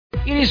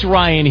It is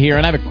Ryan here,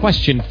 and I have a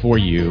question for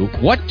you.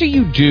 What do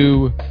you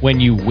do when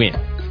you win?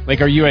 Like,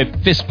 are you a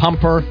fist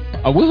pumper,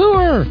 a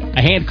woohooer,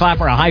 a hand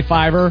clapper, a high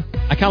fiver?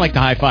 I kind of like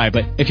the high five,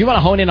 but if you want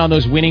to hone in on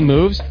those winning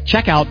moves,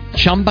 check out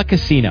Chumba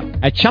Casino.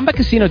 At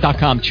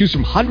ChumbaCasino.com, choose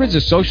from hundreds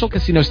of social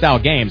casino-style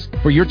games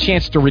for your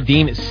chance to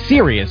redeem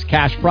serious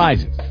cash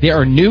prizes. There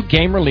are new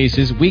game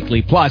releases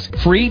weekly, plus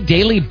free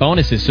daily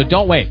bonuses, so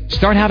don't wait.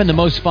 Start having the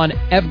most fun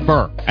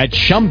ever at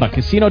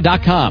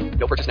ChumbaCasino.com.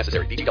 No purchase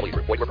necessary. VGW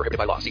Group. Void where prohibited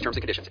by law. See terms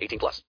and conditions. 18+.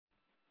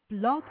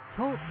 Blog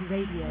Talk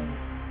Radio.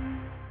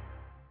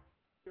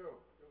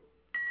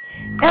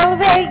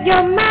 Elevate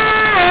your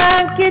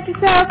mind, get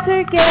yourself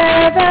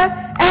together.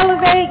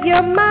 Elevate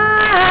your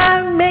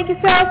mind, make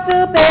yourself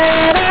feel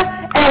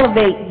better.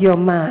 Elevate your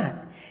mind,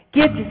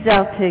 get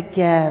yourself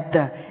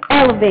together.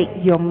 Elevate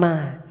your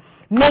mind,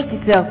 make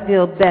yourself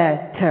feel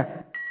better.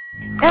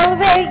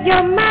 Elevate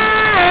your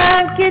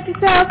mind, get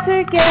yourself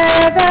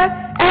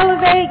together.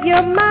 Elevate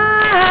your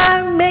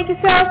mind, make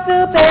yourself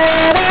feel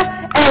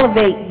better.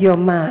 Elevate your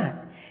mind,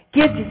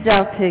 get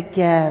yourself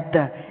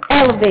together.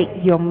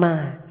 Elevate your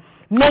mind,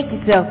 make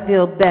yourself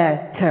feel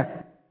better.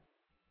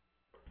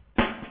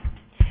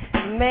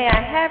 May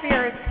I have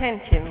your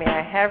attention? May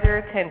I have your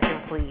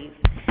attention, please?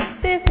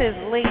 This is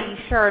Lady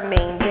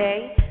Charmaine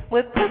Day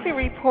with Pussy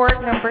Report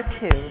number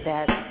 2.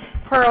 That's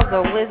Pearls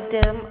of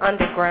Wisdom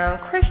Underground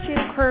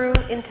Christian Crew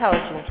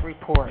Intelligence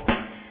Report.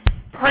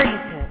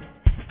 Praise Him.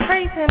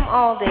 Praise Him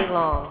all day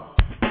long.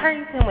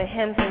 Praise Him with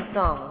hymns and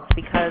songs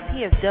because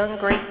He has done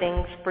great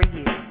things for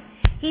you.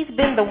 He's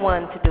been the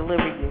one to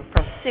deliver you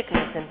from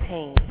sickness and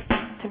pain,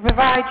 to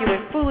provide you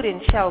with food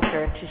and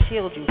shelter, and to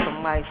shield you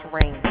from life's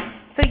rain.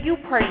 So you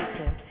praise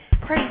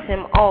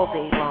Him all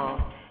day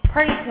long.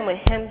 Praise Him with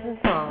hymns and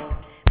songs,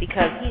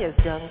 because He has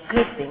done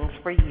good things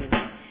for you.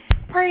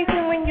 Praise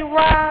Him when you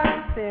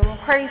rise, and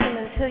praise Him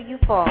until you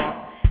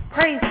fall.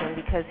 Praise Him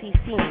because He's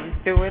seen you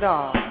through it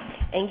all.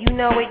 And you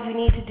know what you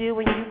need to do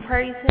when you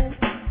praise Him?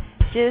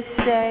 Just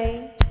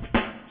say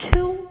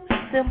 2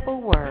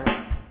 simple words.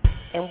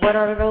 And what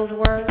are those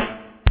words?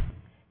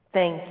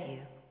 Thank you.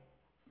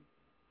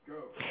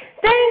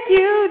 Thank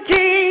you,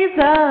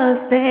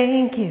 Jesus,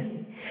 thank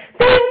you.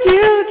 Thank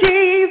you,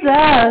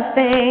 Jesus,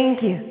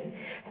 thank you.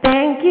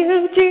 Thank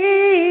you,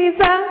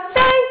 Jesus,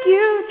 thank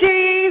you,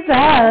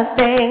 Jesus,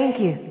 thank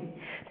you.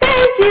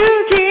 Thank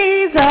you,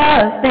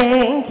 Jesus,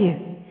 thank you.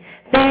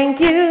 Thank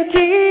you,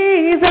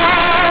 Jesus,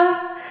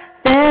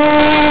 thank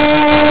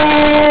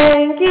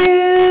you,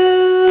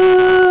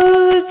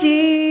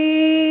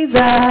 Jesus.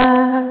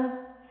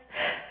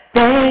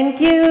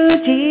 Thank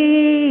you,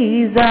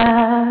 Jesus.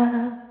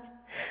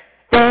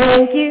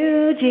 Thank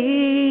you,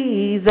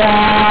 Jesus.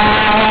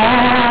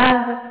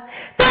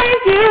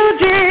 Thank you,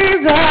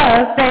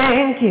 Jesus.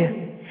 Thank you.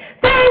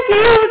 Thank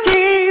you,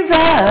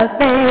 Jesus.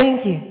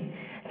 Thank you.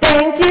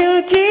 Thank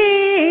you,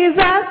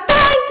 Jesus.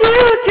 Thank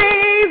you,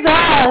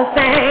 Jesus.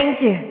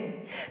 Thank you.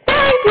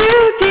 Thank you,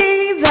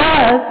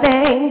 Jesus.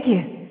 Thank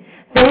you.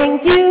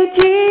 Thank you,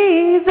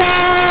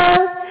 Jesus.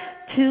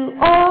 To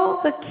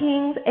all the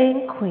kings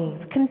and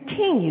queens,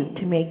 continue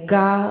to make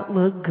God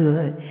look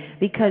good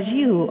because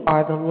you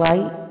are the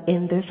light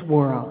in this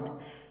world.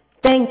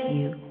 Thank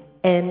you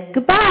and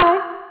goodbye.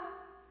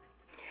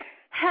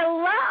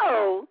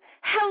 Hello.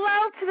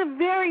 Hello to the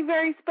very,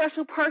 very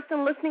special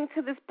person listening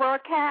to this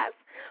broadcast.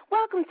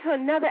 Welcome to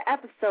another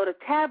episode of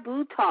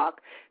Taboo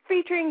Talk,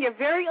 featuring your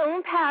very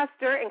own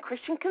pastor and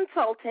Christian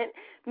consultant,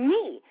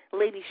 me,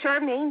 Lady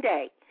Charmaine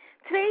Day.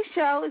 Today's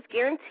show is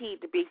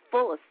guaranteed to be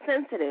full of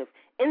sensitive,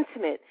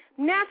 intimate,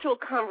 natural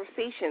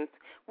conversations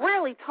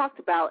rarely talked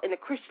about in the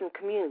Christian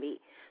community.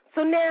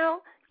 So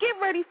now, get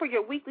ready for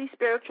your weekly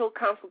spiritual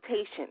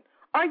consultation.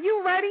 Are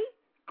you ready?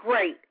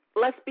 Great.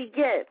 Let's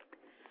begin.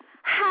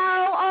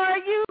 How are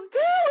you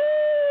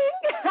doing?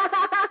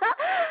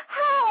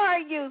 How are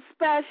you,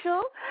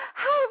 special?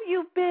 How have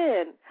you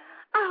been?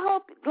 I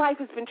hope life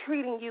has been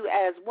treating you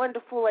as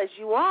wonderful as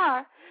you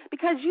are,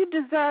 because you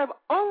deserve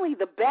only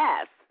the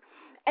best.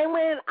 And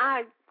when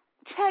I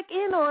check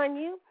in on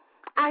you,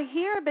 I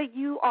hear that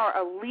you are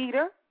a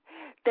leader,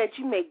 that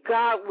you make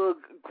God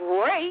look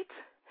great,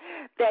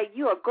 that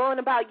you are going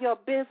about your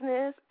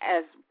business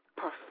as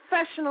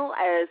professional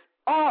as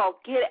all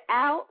get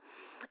out,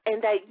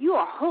 and that you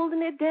are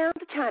holding it down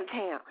to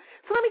Chinatown.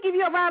 So let me give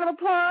you a round of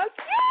applause.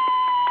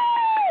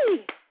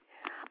 Yay!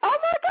 Oh,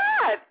 my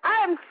God.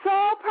 I am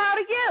so proud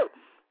of you.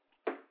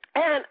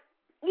 And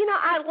you know,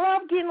 I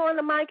love getting on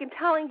the mic and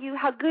telling you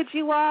how good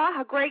you are,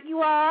 how great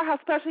you are, how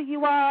special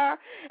you are,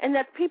 and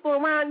that people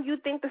around you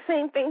think the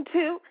same thing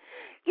too.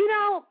 You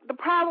know, the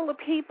problem with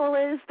people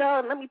is, though,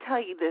 and let me tell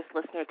you this,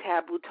 listener,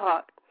 Taboo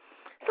Talk,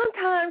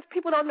 sometimes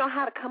people don't know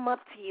how to come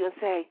up to you and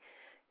say,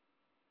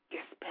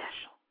 you're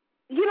special.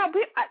 You know,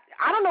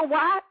 I don't know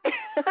why.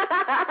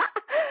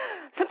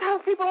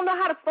 Sometimes people don't know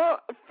how to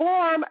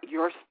form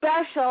you're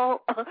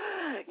special,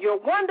 you're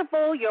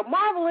wonderful, you're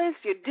marvelous,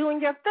 you're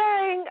doing your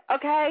thing,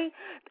 okay?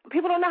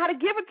 People don't know how to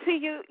give it to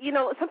you. You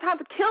know,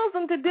 sometimes it kills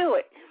them to do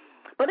it.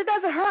 But it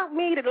doesn't hurt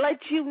me to let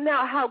you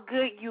know how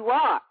good you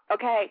are,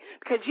 okay?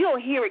 Because you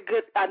don't hear it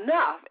good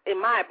enough, in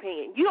my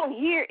opinion. You don't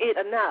hear it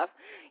enough.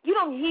 You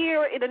don't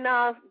hear it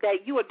enough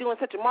that you are doing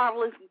such a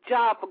marvelous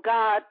job for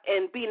God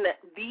and being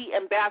the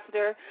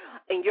ambassador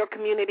in your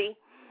community.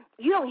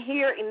 You don't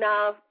hear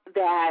enough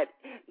that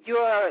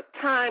your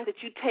time that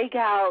you take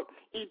out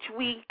each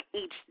week,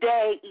 each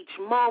day, each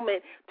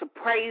moment to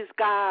praise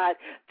God,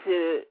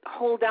 to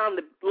hold down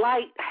the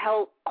light,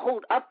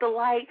 hold up the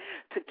light,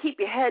 to keep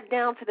your head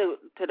down to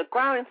the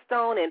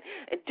grindstone and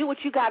do what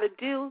you got to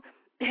do.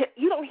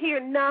 You don't hear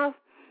enough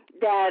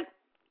that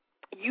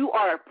you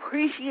are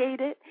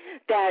appreciated,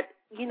 that,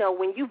 you know,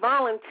 when you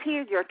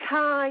volunteer your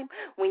time,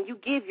 when you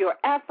give your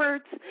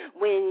efforts,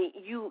 when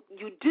you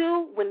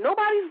do, when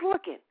nobody's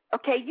looking,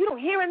 okay, you don't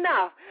hear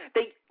enough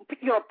that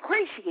you're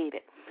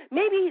appreciated.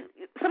 Maybe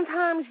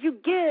sometimes you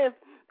give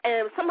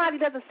and somebody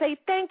doesn't say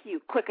thank you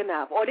quick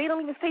enough, or they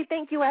don't even say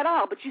thank you at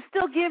all, but you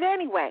still give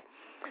anyway.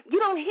 You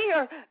don't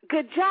hear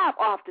good job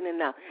often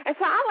enough. And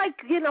so I like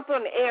getting up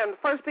on the air and the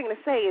first thing to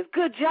say is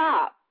good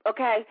job,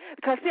 okay?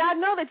 Because, see, I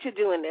know that you're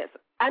doing this.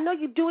 I know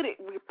you do it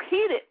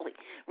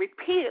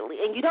repeatedly,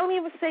 and you don't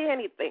even say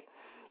anything.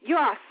 You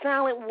are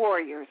silent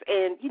warriors,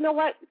 and you know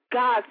what?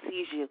 God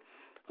sees you.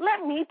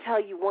 Let me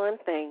tell you one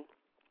thing.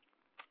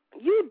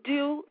 You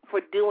do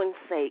for doing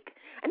sake,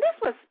 and that's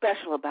what's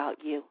special about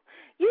you.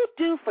 You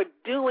do for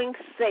doing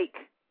sake.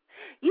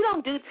 You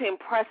don't do to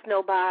impress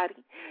nobody.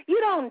 You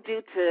don't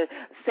do to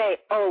say,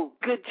 oh,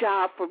 good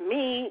job for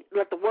me,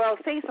 let the world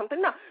say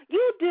something. No,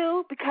 you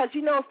do because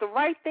you know it's the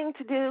right thing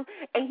to do,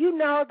 and you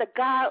know that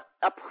God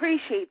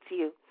appreciates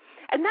you.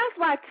 And that's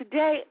why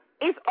today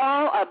it's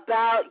all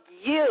about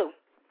you.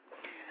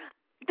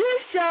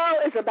 This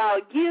show is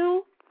about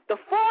you, the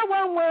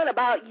 411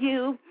 about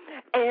you,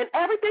 and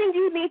everything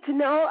you need to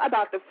know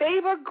about the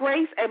favor,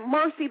 grace, and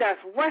mercy that's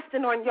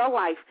resting on your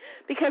life.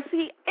 Because,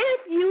 see,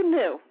 if you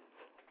knew,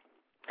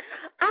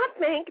 I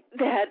think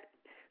that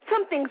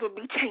some things would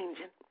be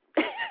changing.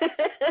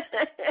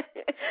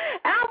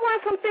 I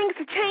want some things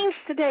to change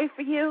today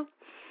for you.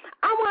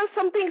 I want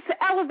some things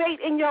to elevate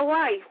in your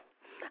life.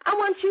 I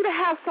want you to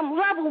have some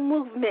level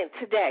movement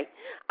today.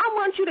 I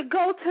want you to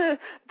go to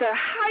the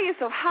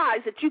highest of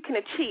highs that you can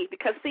achieve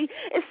because, see,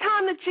 it's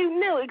time that you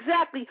knew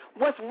exactly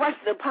what's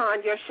rested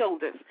upon your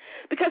shoulders.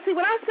 Because, see,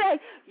 when I say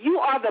you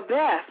are the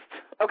best,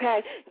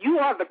 okay, you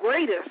are the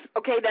greatest,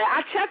 okay, that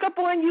I check up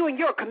on you and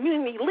you're a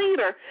community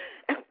leader,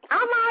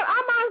 I'm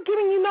not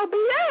giving you no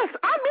BS.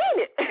 I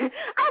mean it.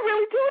 I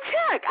really do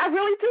check. I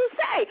really do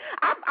say.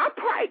 I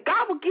pray.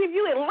 God will give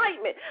you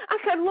enlightenment. I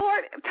said,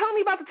 Lord, tell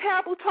me about the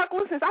Taboo Talk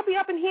listeners. I'll be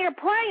up in here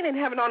praying in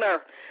heaven on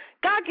earth.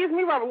 God gives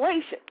me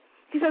revelation.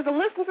 He says, the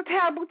listeners of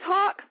Taboo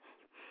Talk,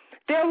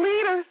 they're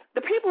leaders.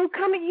 The people who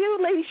come to you,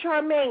 Lady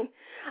Charmaine,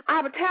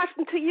 I've attached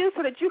them to you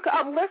so that you can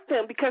uplift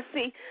them because,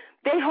 see,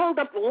 they hold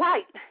up the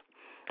light.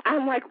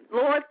 I'm like,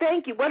 Lord,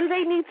 thank you. What do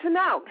they need to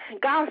know?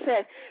 And God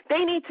said,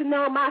 they need to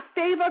know my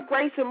favor,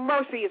 grace, and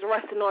mercy is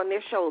resting on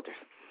their shoulders.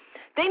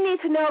 They need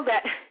to know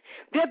that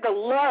they're the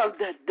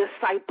loved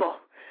disciple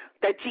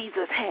that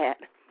Jesus had.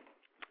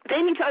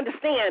 They need to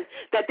understand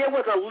that there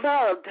was a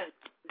loved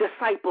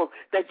disciple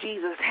that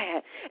Jesus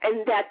had,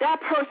 and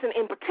that person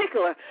in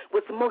particular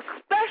was the most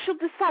special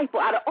disciple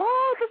out of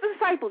all the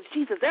disciples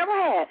Jesus ever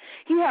had.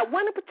 He had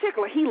one in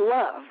particular he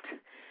loved.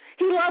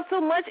 He loved so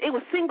much it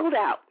was singled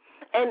out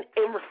and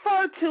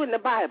referred to in the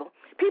Bible.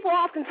 People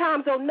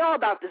oftentimes don't know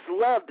about this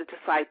loved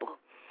disciple.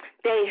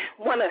 They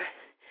want to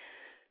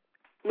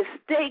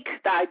mistake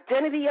the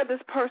identity of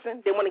this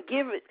person. They want to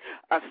give it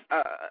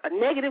a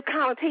negative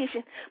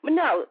connotation. But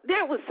no,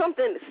 there was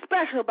something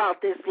special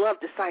about this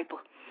loved disciple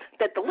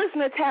that the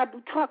listener of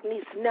Taboo Talk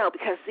needs to know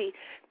because, see,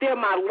 they're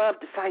my loved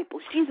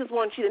disciples. Jesus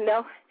wants you to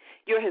know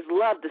you're his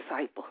loved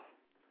disciple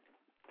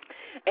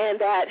and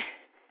that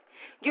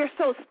you're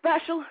so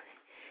special.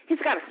 He's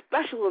got a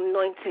special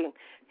anointing.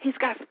 He's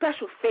got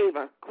special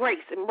favor,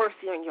 grace, and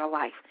mercy on your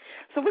life.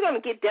 So we're going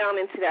to get down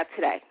into that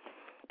today,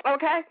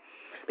 okay?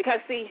 Because,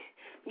 see,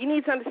 you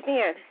need to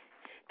understand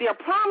there are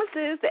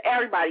promises that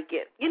everybody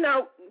gets. You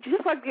know,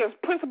 just like there's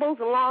principles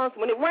and laws.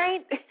 When it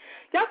rained,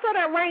 y'all saw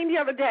that rain the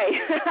other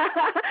day.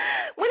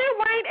 When it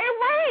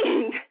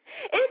rained.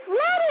 It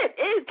flooded.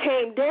 It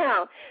came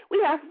down.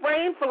 We have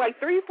rain for like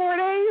 3-4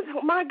 days.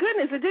 Oh, my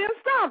goodness, it didn't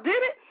stop, did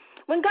it?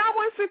 When God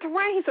wants it to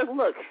rain, he says,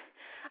 look,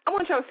 I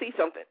want y'all to see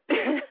something.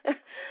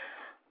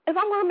 If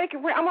I'm going to make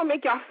it rain, I'm going to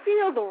make y'all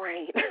feel the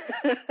rain.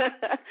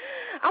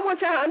 I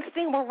want y'all to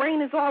understand what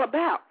rain is all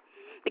about.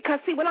 Because,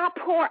 see, when I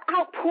outpour,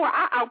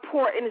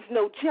 and it's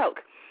no joke.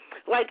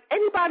 Like,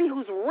 anybody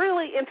who's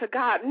really into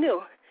God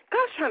knew.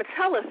 God's trying to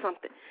tell us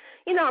something.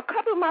 You know, a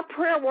couple of my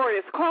prayer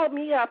warriors called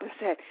me up and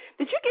said,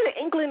 did you get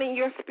an inkling in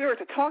your spirit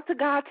to talk to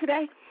God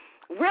today?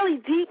 Really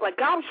deep, like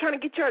God was trying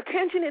to get your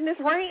attention in this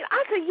rain?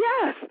 I said,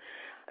 yes.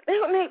 They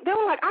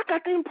were like, I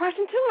got the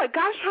impression, too, like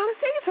God's trying to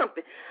say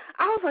something.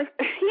 I was like,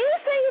 he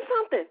is saying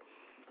something.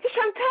 He's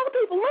trying to tell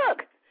people, look,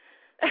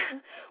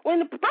 when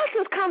the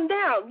blessings come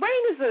down,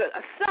 rain is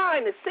a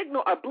sign, a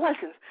signal of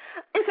blessings.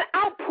 It's an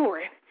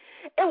outpouring.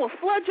 It will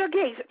flood your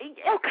gates.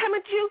 It'll come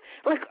at you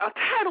like a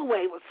tidal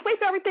wave. It will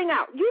sweep everything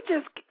out.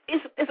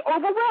 It's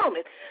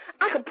overwhelming.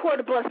 I can pour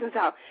the blessings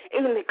out.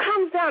 And when it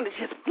comes down, it's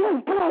just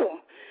boom, boom.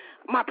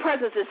 My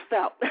presence is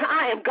felt.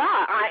 I am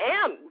God. I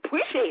am.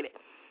 Appreciate it.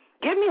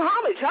 Give me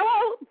homage.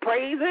 Hello.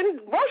 Praise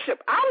and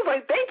worship. I was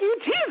like, thank you,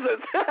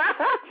 Jesus.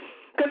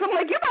 Because I'm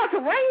like, you're about to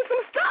rain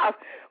some stuff.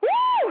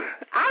 Woo!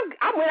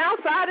 I went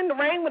outside in the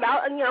rain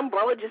without any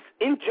umbrella, just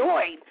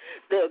enjoyed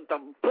the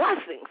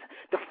blessings,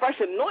 the fresh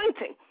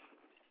anointing.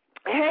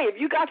 Hey, if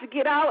you got to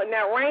get out in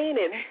that rain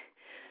and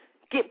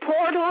get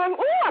poured on,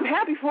 I'm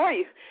happy for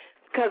you.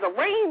 Because the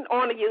rain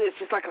on you is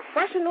just like a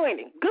fresh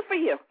anointing. Good for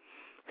you.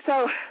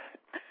 So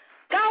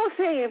God was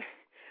saying,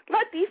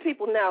 let these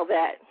people know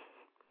that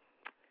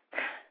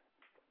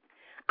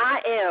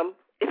I am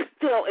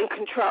still in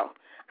control.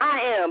 I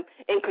am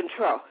in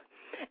control.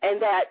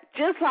 And that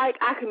just like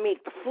I can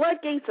make the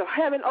floodgates of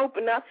heaven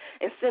open up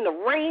and send the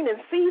rain in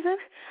season,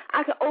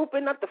 I can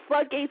open up the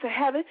floodgates of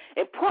heaven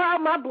and pour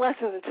out my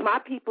blessings into my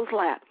people's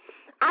lap.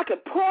 I can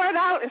pour it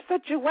out in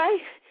such a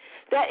way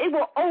that it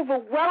will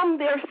overwhelm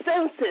their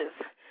senses.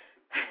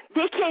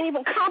 They can't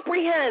even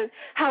comprehend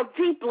how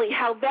deeply,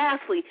 how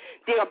vastly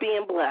they are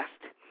being blessed.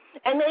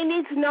 And they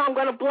need to know I'm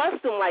going to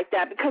bless them like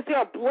that because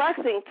they're a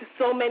blessing to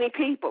so many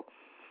people.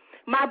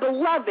 My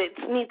beloveds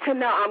need to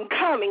know I'm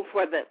coming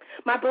for them.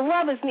 My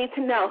beloveds need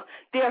to know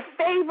their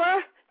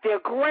favor, their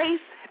grace,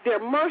 their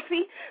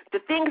mercy, the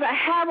things I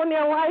have in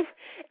their life,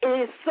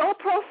 it is so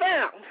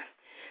profound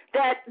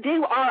that they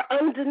are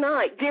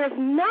undenied. There's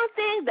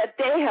nothing that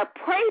they have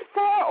prayed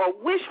for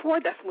or wished for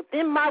that's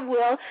within my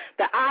will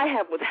that I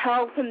have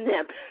withheld from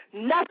them.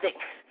 Nothing.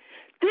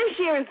 This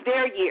year is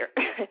their year.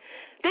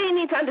 They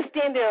need to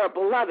understand they're a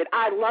beloved.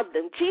 I love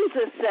them.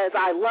 Jesus says,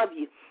 I love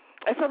you.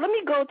 And so let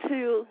me go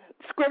to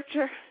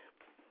Scripture,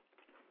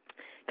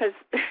 because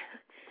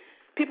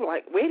people are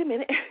like, wait a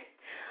minute.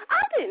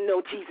 I didn't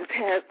know Jesus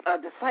had a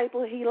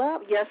disciple he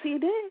loved. Yes, he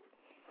did.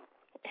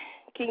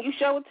 Can you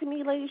show it to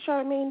me, Lady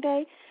Charmaine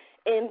Day,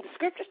 in the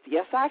Scriptures?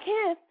 Yes, I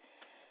can.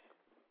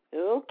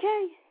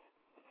 Okay.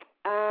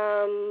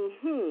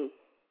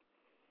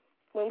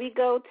 When we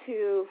go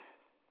to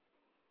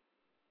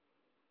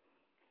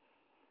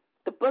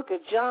the book of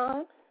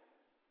John,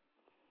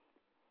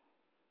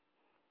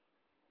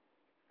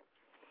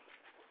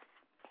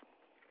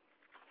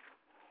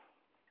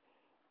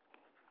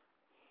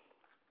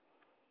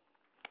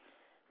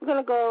 we're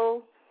going to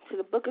go to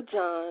the book of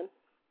John,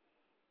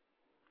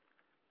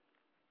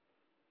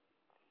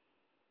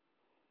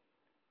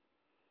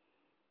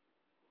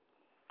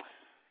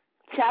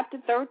 chapter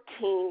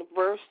 13,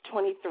 verse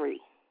 23.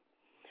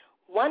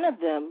 One of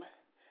them,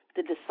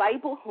 the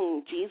disciple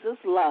whom Jesus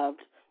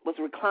loved, was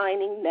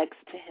reclining next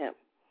to him.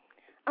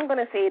 I'm going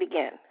to say it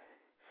again.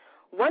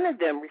 One of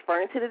them,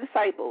 referring to the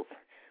disciples,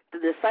 the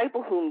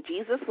disciple whom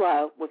Jesus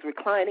loved, was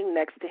reclining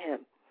next to him.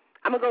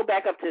 I'm going to go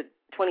back up to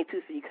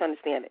 22 so you can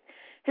understand it.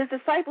 His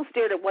disciples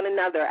stared at one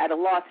another at a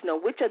loss to know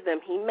which of them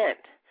he meant.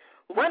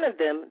 One of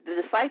them,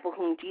 the disciple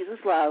whom Jesus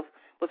loved,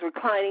 was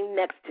reclining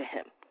next to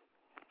him.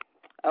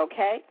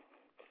 Okay?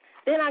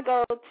 Then I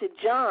go to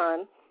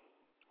John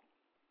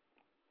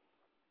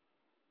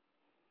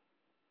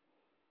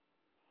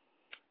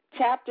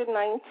chapter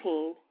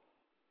 19,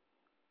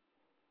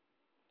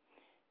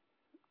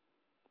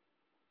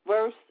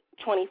 verse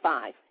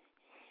 25.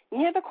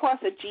 Near the cross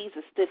of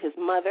Jesus stood his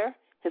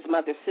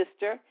mother's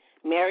sister,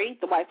 Mary,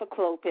 the wife of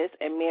Clopas,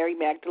 and Mary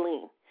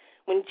Magdalene.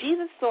 When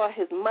Jesus saw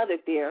his mother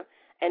there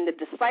and the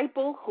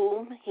disciple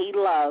whom he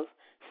loved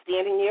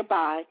standing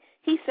nearby,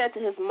 he said to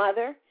his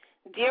mother,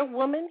 Dear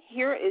woman,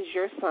 here is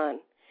your son,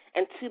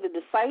 and to the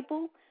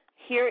disciple,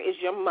 here is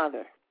your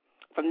mother.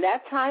 From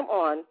that time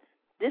on,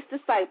 this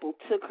disciple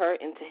took her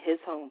into his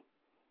home.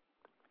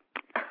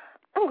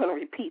 I'm going to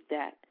repeat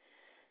that.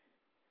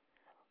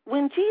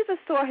 When Jesus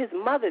saw his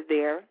mother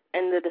there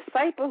and the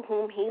disciple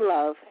whom he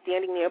loved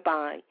standing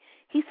nearby,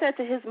 he said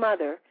to his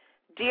mother,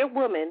 Dear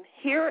woman,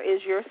 here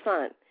is your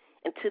son,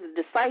 and to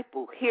the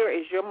disciple, here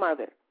is your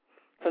mother.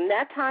 From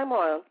that time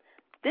on,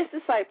 this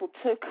disciple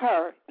took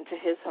her into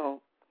his home.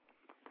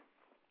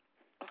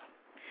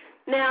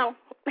 Now,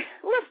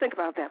 let's think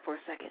about that for a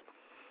second.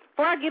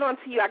 Before I get on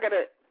to you, I got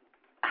to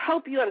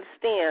help you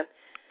understand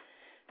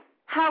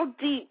how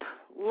deep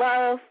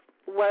love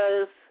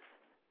was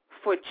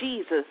for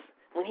Jesus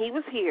when he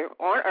was here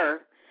on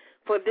earth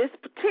for this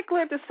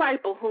particular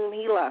disciple whom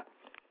he loved.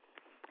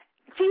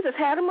 Jesus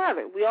had a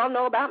mother. We all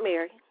know about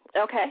Mary,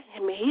 okay? I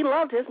mean, he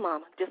loved his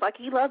mama just like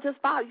he loved his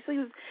father. You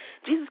see,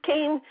 Jesus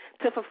came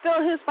to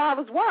fulfill his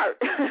father's word,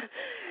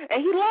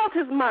 and he loved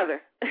his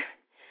mother.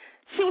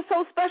 She was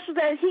so special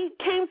that he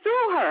came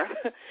through her.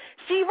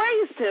 She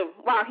raised him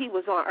while he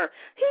was on earth.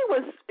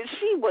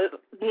 She was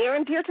near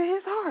and dear to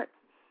his heart.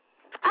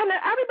 I know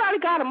everybody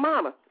got a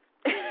mama.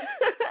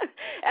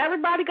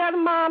 Everybody got a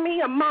mommy,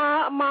 a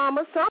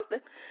mama, something.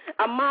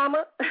 A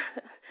mama,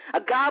 a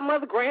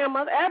godmother,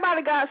 grandmother.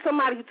 Everybody got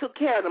somebody who took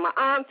care of them. An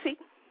auntie,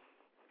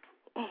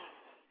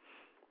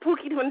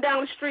 Pookie from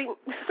down the street.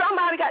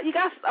 You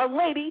got a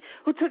lady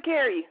who took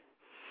care of you.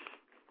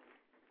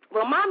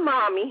 Well, my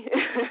mommy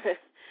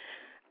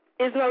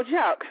is no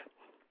joke.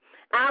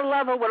 I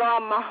love her with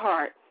all my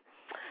heart.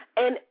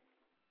 And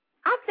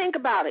I think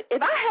about it.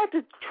 If I had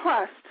to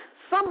trust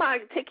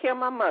somebody to take care of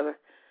my mother,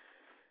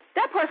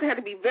 that person had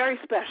to be very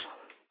special.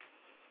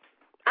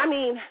 I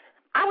mean,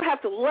 I would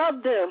have to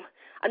love them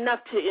enough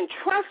to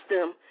entrust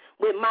them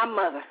with my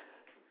mother.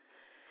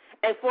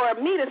 And for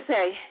me to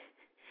say,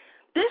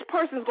 this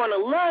person's going to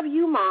love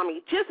you,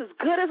 Mommy, just as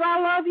good as I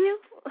love you.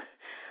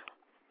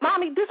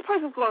 Mommy, this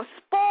person's going to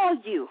spoil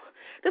you.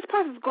 This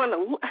person's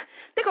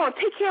they're going to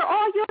take care of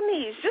all your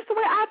needs just the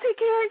way I take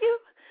care of you.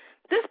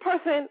 This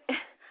person,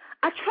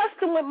 I trust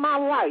them with my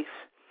life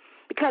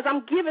because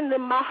I'm giving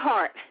them my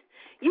heart.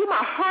 You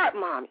my heart,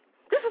 Mommy.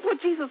 This is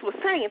what Jesus was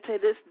saying to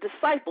this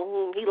disciple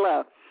whom he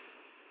loved.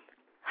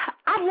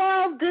 I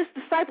love this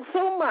disciple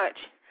so much.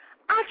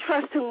 I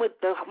trust him with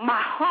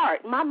my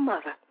heart, my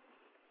mother.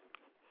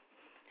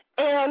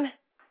 And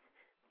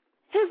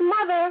his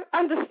mother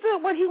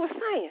understood what he was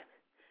saying.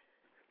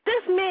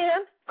 This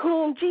man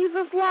whom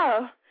Jesus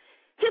loved,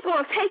 he's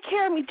going to take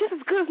care of me just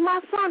as good as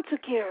my son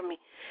took care of me.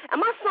 And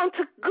my son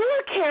took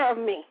good care of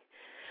me.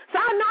 So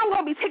I know I'm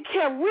going to be taken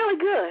care of really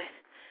good.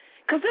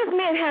 Because this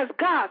man has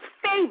God's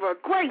favor,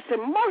 grace,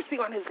 and mercy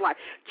on his life.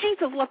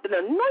 Jesus left an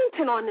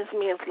anointing on this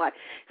man's life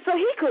so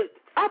he could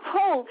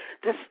uphold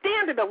the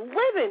standard of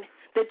living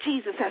that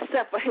Jesus has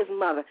set for his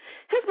mother.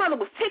 His mother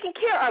was taken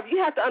care of. You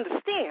have to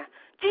understand,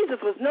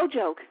 Jesus was no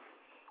joke.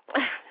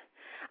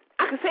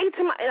 I can say it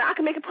I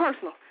can make it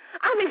personal.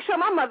 I make sure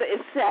my mother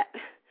is set.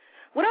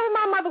 Whatever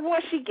my mother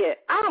wants, she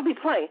get. I don't be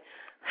playing.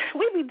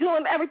 We be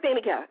doing everything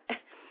together.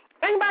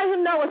 Anybody who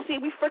knows us see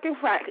we freaking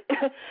frack.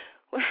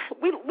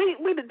 We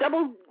the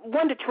double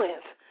wonder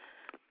twins.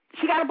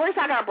 She got a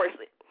bracelet, I got a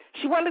bracelet.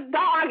 She want a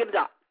doll, I get a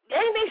doll.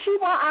 Anything she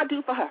want, I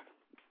do for her.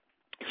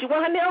 She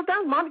want her nails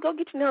done, Mommy, go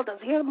get your nails done.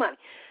 Here's the money.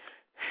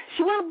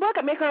 She want a book,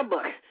 I make her a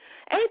book.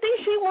 Anything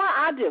she want,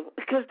 I do,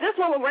 because this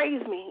woman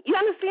raised me. You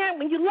understand?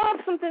 When you love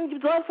something, you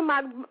love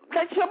somebody,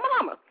 that's your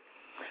mama.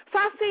 So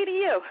I say to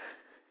you,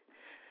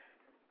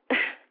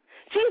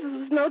 Jesus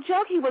was no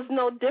joke. He was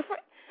no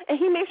different, and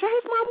he made sure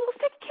his mama was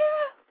taken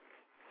care of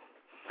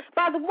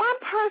by the one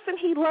person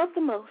he loved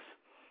the most,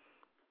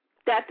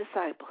 that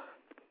disciple.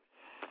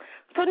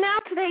 So now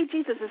today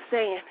Jesus is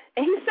saying,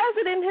 and he says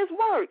it in his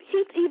word,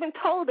 he even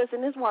told us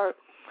in his word,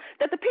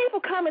 that the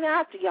people coming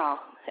after y'all,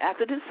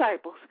 after the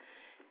disciples,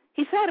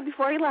 he said it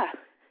before he left,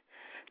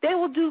 they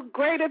will do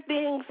greater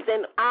things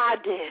than I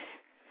did.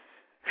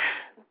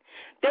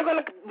 They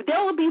will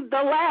be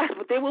the last,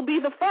 but they will be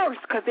the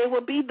first because they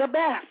will be the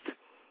best.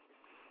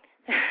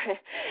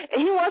 And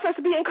he wants us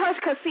to be encouraged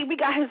because, see, we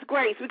got his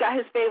grace, we got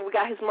his favor, we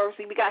got his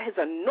mercy, we got his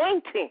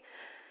anointing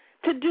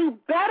to do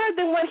better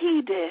than what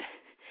he did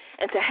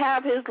and to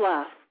have his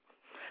love.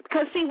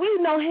 Because, see, we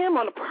know him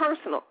on a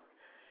personal.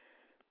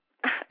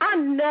 I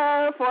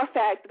know for a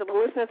fact that the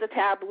listeners of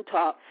Taboo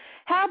Talk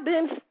have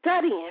been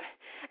studying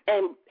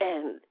and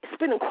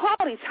spending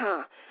quality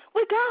time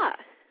with God.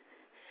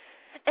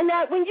 And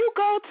that when you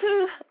go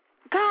to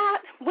God,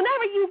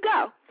 whenever you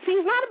go, see,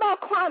 it's not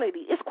about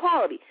quantity, it's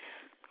quality.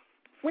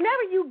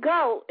 Whenever you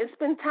go and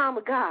spend time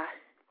with God,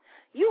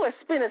 you are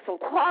spending some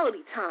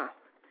quality time.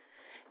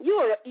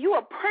 You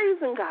are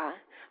praising God.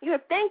 You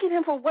are thanking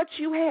him for what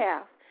you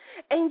have.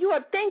 And you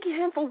are thanking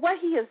him for what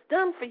he has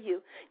done for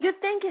you. You're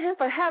thanking him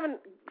for having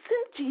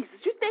sent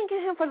Jesus. You're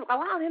thanking him for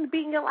allowing him to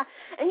be in your life.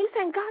 And you're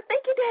saying, God,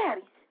 thank you,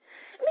 Daddy.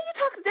 And then you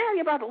talk to Daddy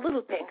about the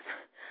little things.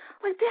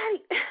 Like,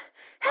 Daddy,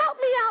 help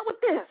me out with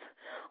this.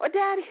 Or,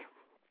 Daddy,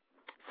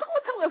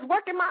 so-and-so is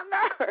working my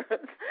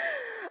nerves.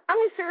 I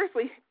mean,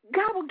 seriously,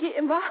 God will get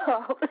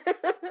involved.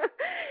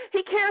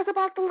 He cares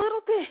about the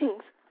little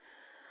things.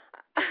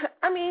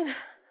 I mean,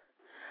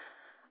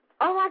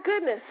 oh, my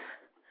goodness.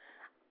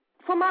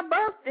 For my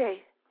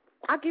birthday,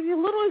 I'll give you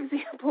a little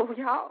example,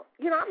 y'all.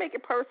 You know, I make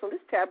it personal. This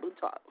is Taboo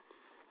Talk.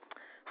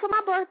 For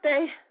my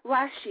birthday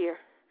last year,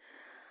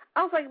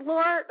 I was like,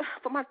 Lord,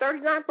 for my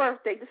 39th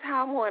birthday, this is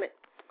how I want it.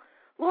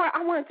 Lord,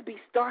 I want it to be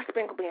Star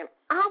Spangled Banner.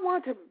 I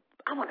want to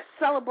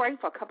celebrate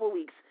for a couple of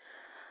weeks.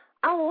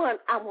 I want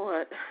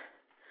to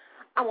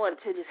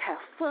just have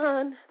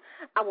fun.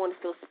 I want to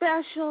feel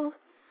special.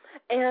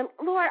 And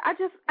Lord, I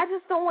just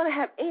don't want to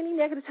have any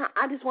negative time.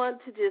 I just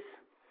want to just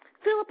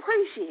feel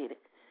appreciated.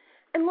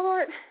 And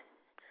Lord,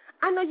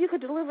 I know you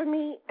could deliver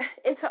me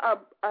into a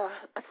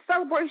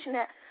celebration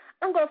that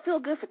I'm going to feel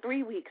good for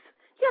 3 weeks.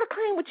 You got to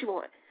claim what you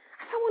want.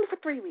 I said I want it for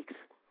 3 weeks.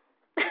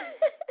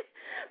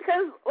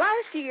 Because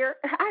last year,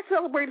 I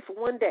celebrated for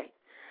 1 day.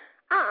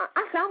 I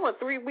said I want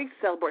 3 weeks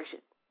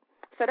celebration.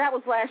 So that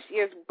was last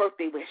year's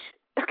birthday wish.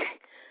 Okay.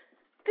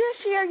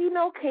 This year,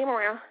 came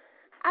around.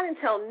 I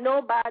didn't tell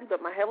nobody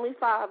but my Heavenly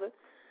Father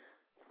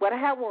what I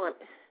had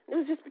wanted. It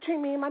was just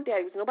between me and my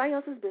daddy. It was nobody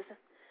else's business.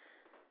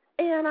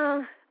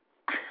 And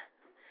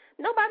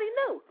nobody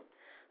knew.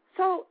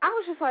 So I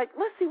was just like,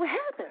 let's see what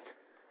happens.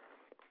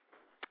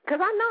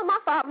 Because I know my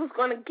Father was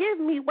going to give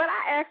me what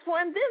I asked for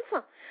and then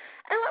some.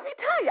 And let me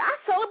tell you, I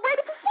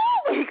celebrated for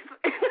 4 weeks.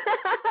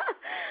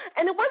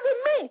 And it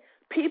wasn't me.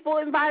 people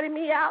inviting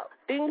me out,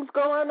 things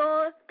going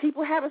on,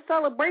 people having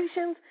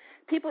celebrations,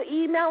 people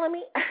emailing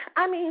me.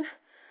 I mean,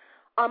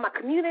 on my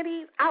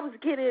communities, I was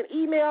getting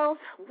emails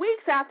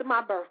weeks after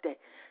my birthday.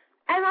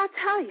 And I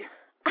tell you,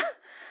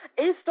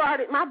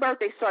 my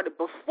birthday started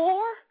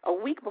a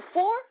week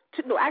before,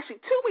 2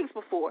 weeks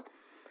before.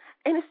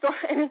 And it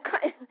started, and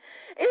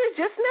it is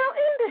just now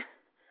ending,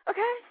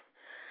 okay?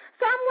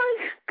 So I'm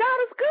like, God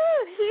is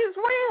good. He is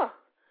real.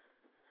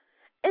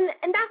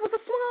 And that was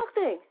a small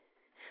thing.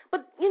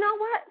 But you know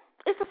what?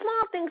 It's the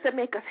small things that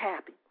make us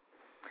happy.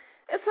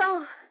 And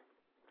so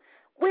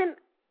when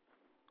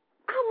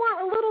I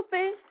want a little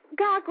thing,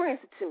 God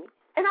grants it to me.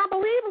 And I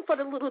believe him for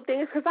the little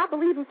things because I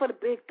believe him for the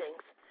big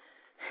things.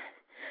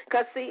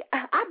 Because, see,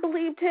 I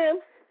believed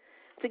him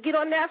to get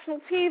on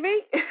national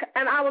TV,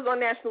 and I was on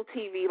national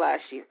TV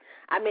last year.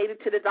 I made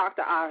it to the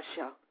Dr. Oz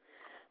show.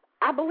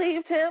 I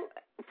believed him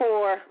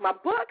for my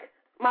book.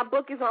 My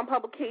book is on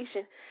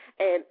publication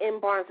and in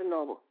Barnes &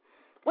 Noble.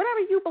 Whatever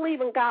you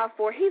believe in God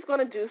for, he's going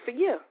to do for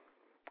you.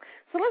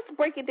 So let's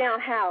break it down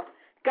how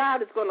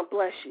God is going to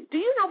bless you. Do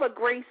you know what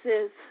grace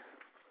is?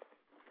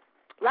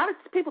 A lot of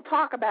people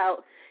talk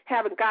about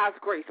having God's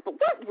grace, but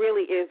what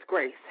really is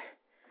grace?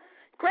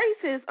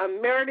 Grace is a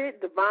merited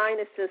divine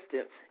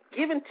assistance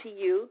given to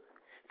you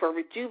for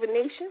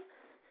rejuvenation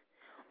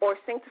or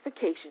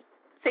sanctification.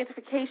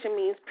 Sanctification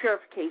means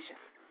purification.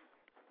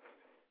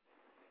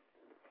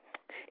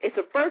 It's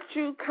a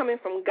virtue coming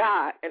from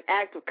God, an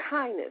act of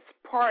kindness,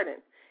 pardon,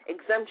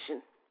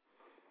 exemption.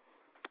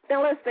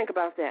 Now let's think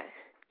about that.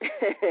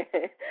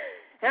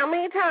 How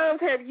many times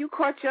have you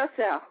caught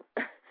yourself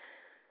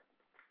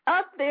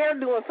up there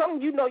doing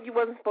something you know you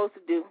wasn't supposed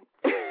to do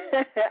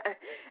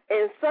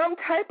in some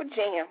type of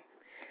jam,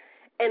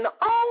 and the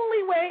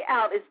only way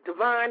out is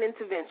divine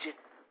intervention?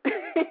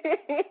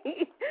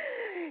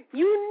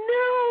 You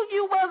knew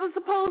you wasn't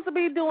supposed to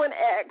be doing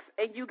X,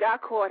 and you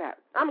got caught up.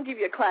 I'm going to give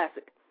you a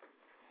classic.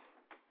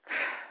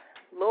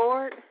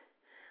 Lord,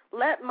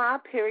 let my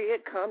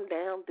period come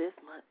down this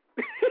month.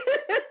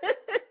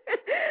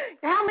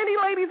 How many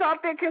ladies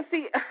out there can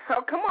see?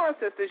 Oh, come on,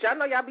 sisters. Y'all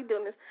know y'all be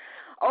doing this.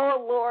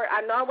 Oh, Lord,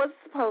 I know I wasn't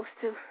supposed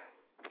to.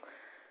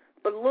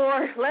 But,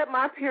 Lord, let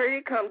my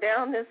period come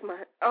down this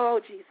month. Oh,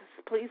 Jesus,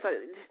 please.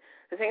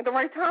 This ain't the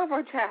right time for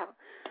a child.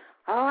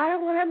 Oh, I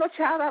don't want to have no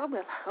child out of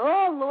wedlock.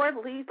 Oh,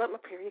 Lord, please let my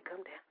period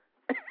come down.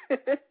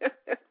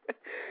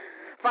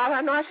 Father,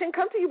 I know I shouldn't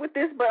come to you with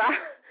this, but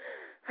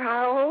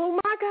oh,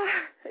 my God.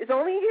 It's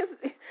only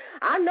his.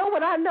 I know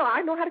what I know.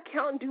 I know how to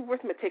count and do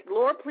arithmetic.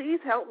 Lord, please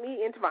help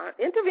me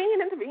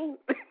intervene.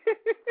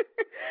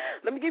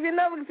 Let me give you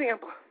another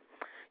example.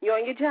 You're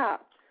on your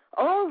job.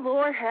 Oh,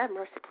 Lord, have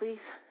mercy, please.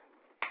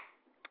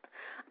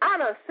 I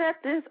done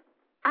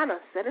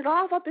set it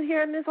off up in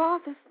here in this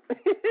office.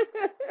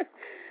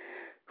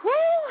 Whew.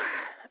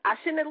 I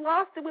shouldn't have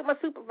lost it with my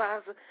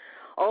supervisor.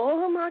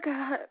 Oh, my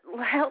God.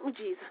 Help me,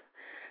 Jesus.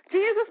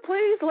 Jesus,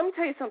 please, let me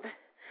tell you something.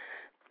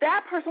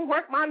 That person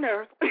worked my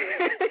nerves.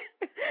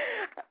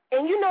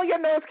 And you know your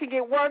nerves can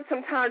get worked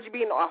sometimes. You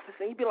be in the office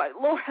and you be like,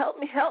 Lord, help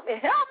me.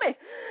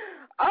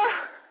 Oh,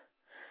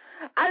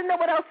 I didn't know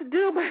what else to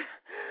do,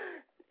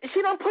 but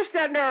she don't push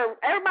that nerve.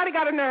 Everybody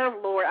got a nerve,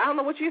 Lord. I don't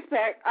know what you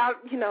expect.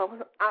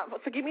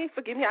 Forgive me.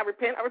 I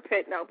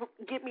repent. Now,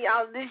 get me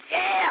out of this.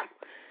 Yeah.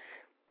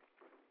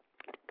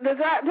 Do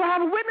I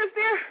have a witness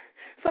there?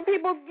 Some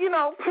people,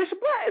 push a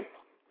button.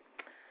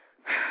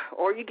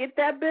 Or you get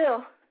that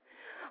bill.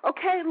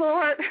 Okay,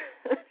 Lord.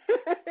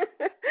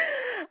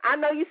 I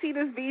know you see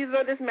this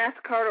Visa, this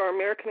MasterCard, or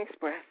American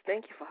Express.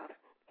 Thank you, Father.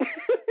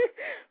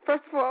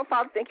 First of all,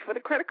 Father, thank you for the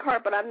credit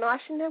card, but I know I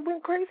shouldn't have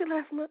went crazy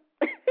last month.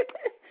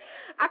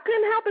 I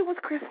couldn't help it was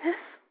Christmas.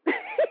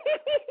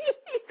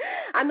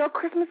 I know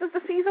Christmas is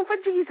the season for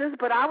Jesus,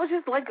 but I was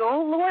just like,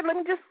 oh, Lord, let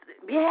me just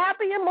be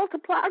happy and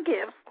multiply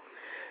gifts.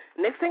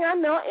 Next thing I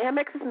know,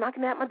 Amex is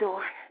knocking at my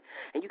door.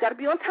 And you got to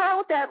be on time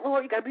with that,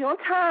 Lord. You got to be on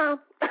time.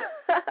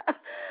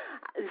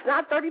 It's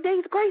not 30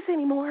 days grace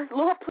anymore.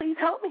 Lord, please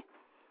help me.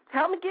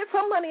 Help me get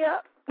some money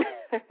up.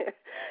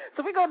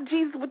 So we go to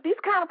Jesus with these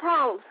kind of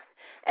problems,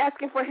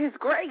 asking for his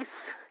grace,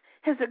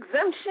 his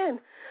exemption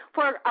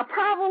for a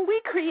problem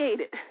we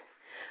created.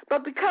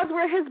 But because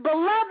we're his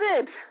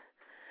beloved,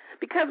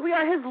 because we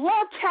are his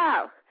love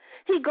child,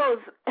 he goes,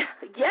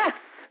 yes,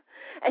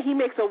 and he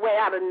makes a way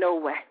out of no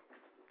way.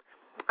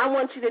 I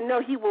want you to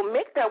know he will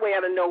make that way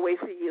out of no way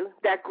for you.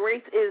 That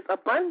grace is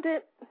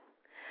abundant.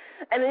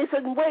 And it's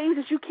in ways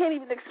that you can't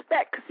even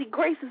expect. Because, see,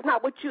 grace is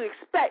not what you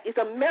expect. It's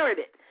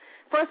unmerited.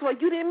 First of all,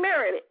 you didn't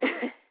merit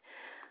it.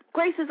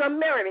 Grace is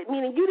unmerited,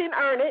 meaning you didn't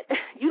earn it.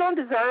 You don't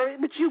deserve it,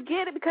 but you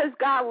get it because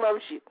God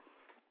loves you.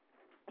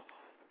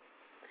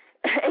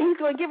 And he's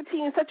going to give it to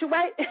you in such a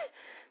way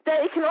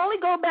that it can only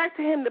go back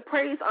to him to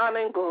praise,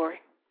 honor, and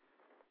glory.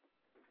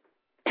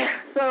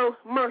 So,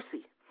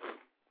 mercy.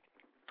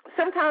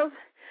 Sometimes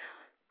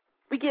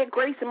we get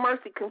grace and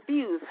mercy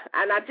confused,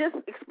 and I just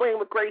explained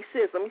what grace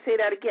is. Let me say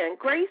that again.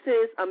 Grace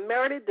is a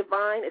merited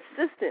divine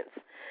assistance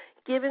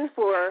given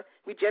for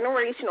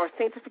regeneration or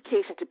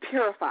sanctification to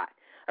purify.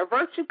 a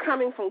virtue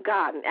coming from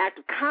God, an act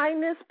of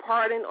kindness,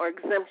 pardon, or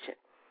exemption.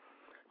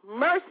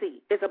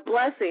 Mercy is a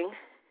blessing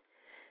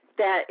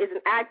that is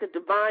an act of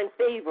divine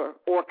favor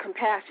or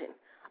compassion,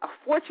 a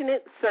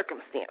fortunate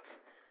circumstance.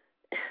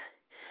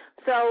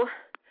 So,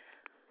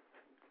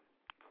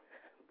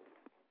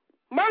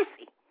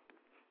 mercy.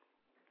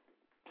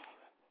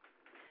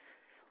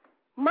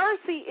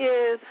 Mercy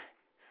is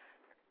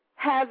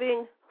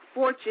having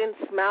fortune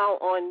smile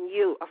on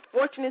you, a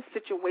fortunate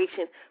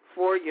situation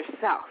for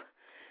yourself.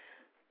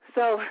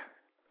 So,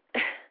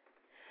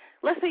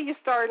 let's say you're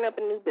starting up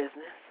a new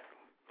business.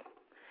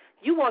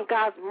 You want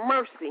God's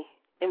mercy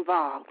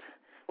involved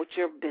with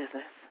your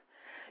business.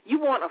 You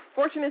want a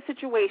fortunate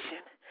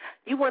situation.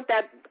 You want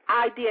that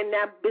idea and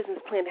that business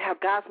plan to have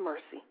God's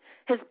mercy,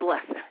 His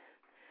blessing.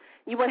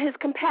 You want His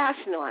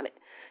compassion on it.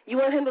 You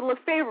want Him to look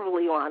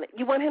favorably on it.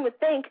 You want Him to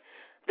think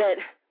that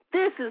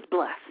this is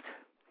blessed.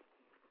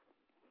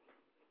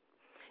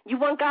 You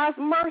want God's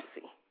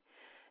mercy,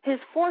 His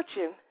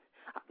fortune,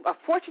 a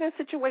fortunate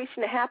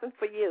situation to happen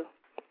for you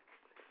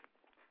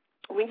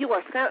when you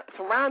are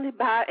surrounded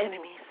by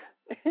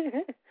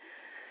enemies.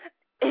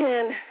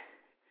 And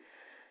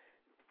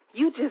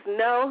you just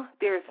know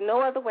there's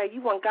no other way.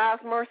 You want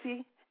God's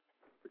mercy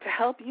to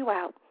help you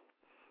out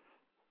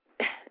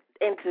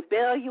and to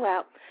bail you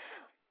out.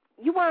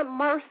 You want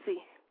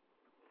mercy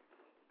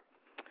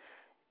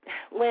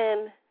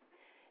when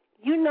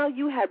you know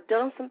you have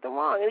done something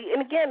wrong.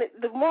 And again,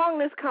 the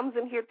wrongness comes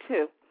in here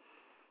too.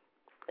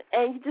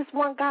 And you just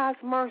want God's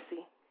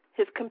mercy,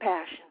 His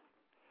compassion.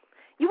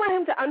 You want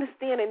Him to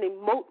understand and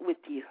emote with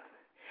you.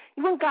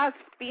 You want God's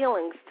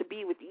feelings to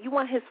be with you. You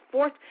want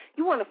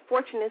you want a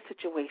fortunate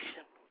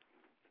situation.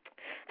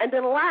 And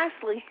then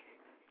lastly,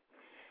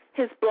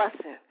 His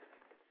blessing,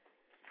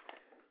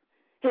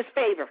 His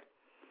favor.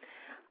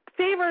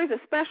 Favor is a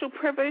special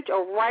privilege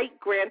or right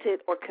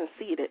granted or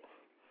conceded.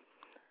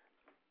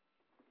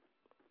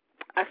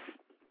 A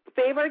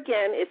favor,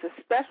 again, is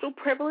a special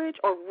privilege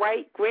or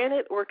right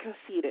granted or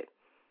conceded.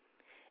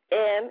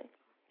 And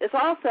it's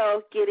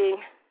also getting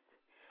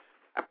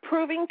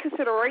approving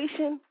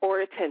consideration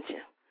or attention.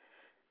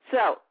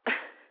 So,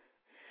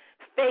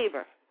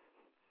 favor.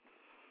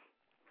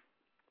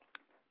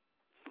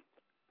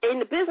 In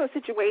the business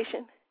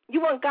situation,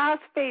 you want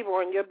God's favor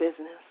on your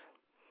business.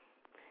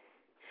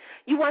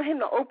 You want Him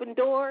to open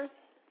doors.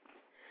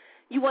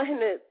 You want Him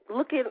to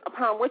look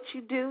upon what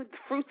you do, the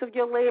fruits of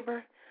your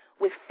labor,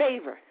 with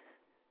favor.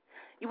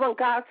 You want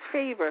God's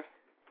favor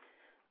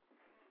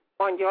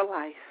on your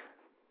life.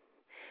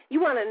 You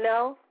want to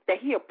know that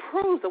He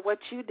approves of what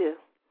you do.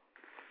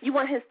 You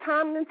want His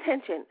time and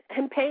attention,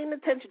 Him paying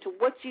attention to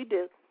what you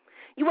do.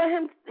 You want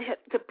Him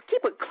to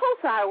keep a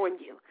close eye on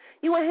you.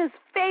 You want His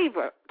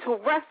favor to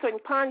rest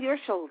upon your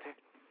shoulder.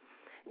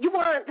 You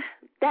want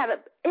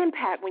that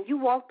impact when you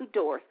walk through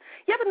doors.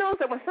 You ever notice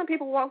that when some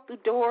people walk through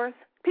doors,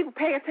 people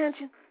pay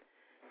attention?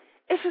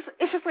 It's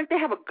just like they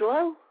have a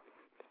glow.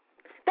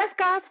 That's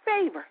God's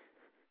favor.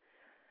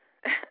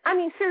 I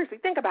mean, seriously,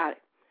 think about it.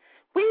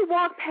 We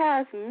walk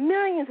past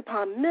millions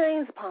upon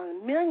millions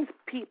upon millions of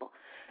people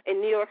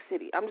in New York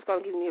City. I'm just going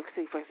to give New York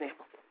City, for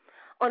example,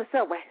 on the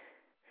subway.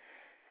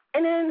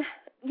 And then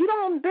you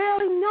don't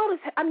barely notice.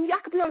 I mean, y'all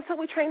could be on the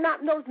subway train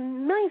not notice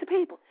millions of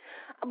people.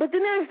 But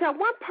then there's that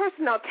one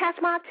person that'll catch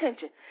my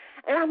attention.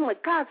 And I'm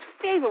like, God's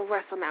favor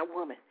rests on that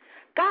woman.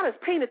 God is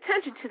paying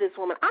attention to this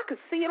woman. I could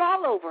see it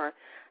all over her.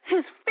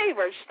 His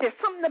favor. There's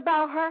something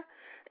about her.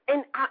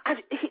 And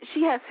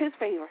she has His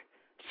favor.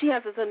 She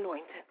has His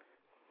anointing.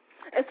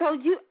 And so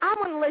I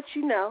want to let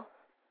you know,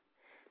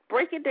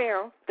 break it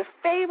down, the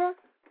favor,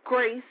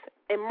 grace,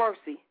 and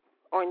mercy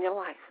on your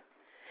life.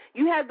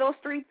 You have those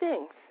three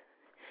things.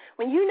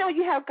 When you know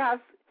you have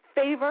God's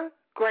favor,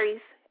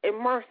 grace, and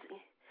mercy,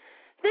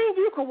 then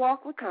you can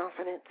walk with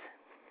confidence.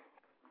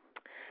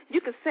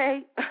 You can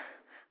say,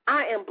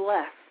 I am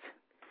blessed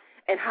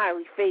and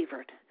highly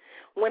favored.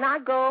 When I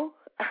go,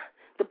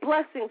 the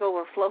blessings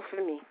overflow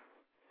for me.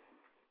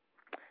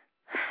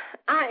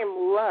 I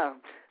am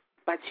loved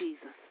by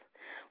Jesus.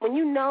 When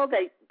you know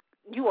that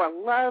you are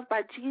loved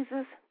by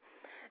Jesus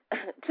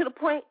to the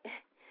point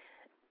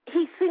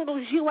He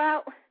singles you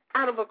out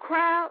of a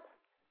crowd,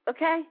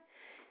 okay?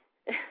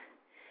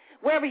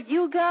 Wherever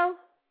you go,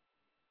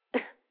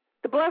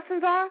 the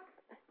blessings are.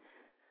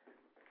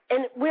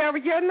 And wherever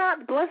you're not,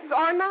 the blessings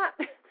are not.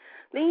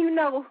 Then you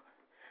know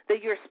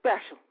that you're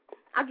special.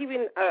 I'll give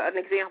you an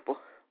example.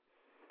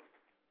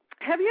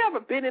 Have you ever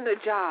been in a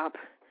job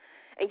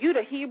and you're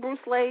the Hebrew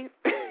slave?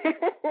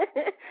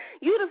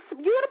 you're the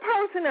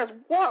person that's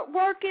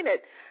working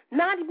at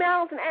 90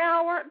 miles an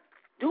hour,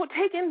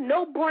 taking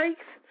no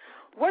breaks,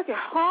 working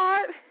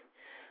hard.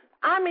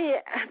 I mean,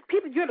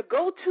 people, you're the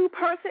go-to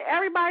person.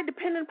 Everybody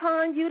depending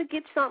upon you to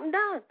get something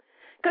done.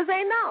 Because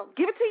they know,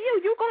 give it to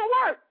you, you're going to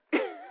work.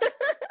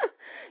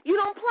 You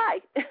don't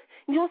play.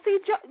 You don't see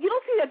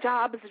a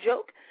job as a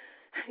joke.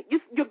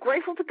 You're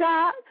grateful to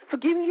God for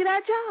giving you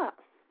that job.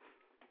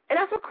 And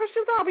that's what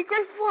Christians are. Be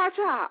grateful for our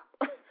job.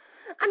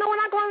 I know when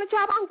I go on a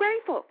job, I'm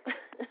grateful.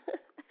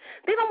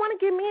 They don't want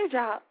to give me a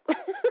job.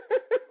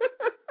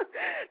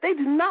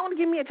 they do not want to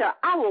give me a job,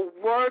 I will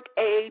work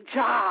a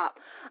job.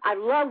 I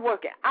love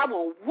working. I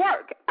will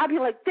work. I'll be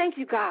like, thank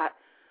you, God.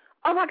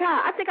 Oh, my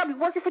God, I think I'll be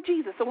working for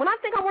Jesus. So when I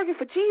think I'm working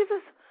for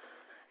Jesus,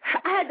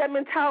 I had that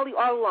mentality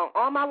all along.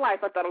 All my life,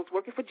 I thought I was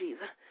working for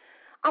Jesus.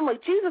 I'm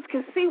like, Jesus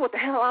can see what the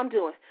hell I'm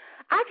doing.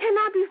 I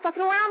cannot be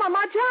fucking around on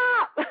my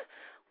job.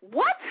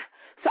 What?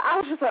 So I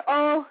was just like,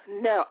 oh,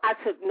 no. I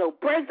took no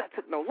breaks. I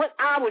took no lunch.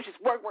 I was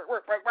just work.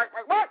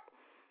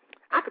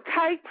 I could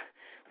type.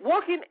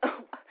 Walking,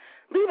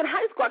 leaving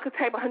high school, I could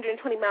type 120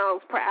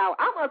 miles per hour.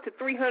 I'm up to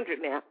 300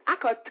 now. I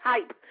could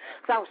type.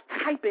 So I was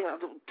typing. I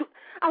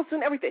was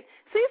doing everything.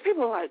 See, these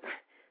people are like,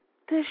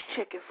 this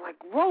chick is like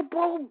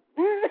robo,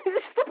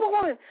 this simple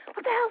woman.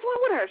 What the hell's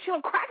wrong with her? She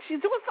on crack.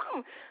 She's doing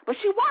something. But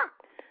she worked.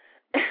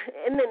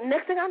 And then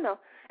next thing I know,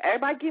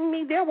 everybody giving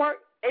me their work,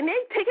 and they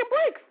taking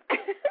breaks.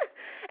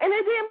 And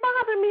it didn't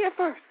bother me at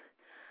first.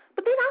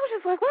 But then I was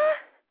just like, what?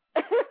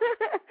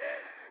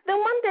 Then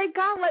one day,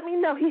 God let me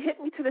know. He hit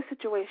me to the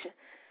situation.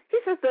 He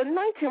says, the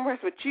anointing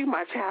rests with you,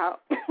 my child.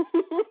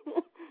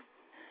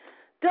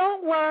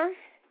 Don't worry.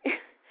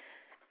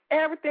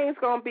 Everything's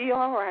going to be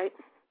all right.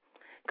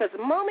 Because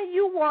the moment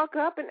you walk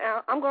up and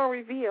out, I'm going to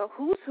reveal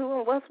who's who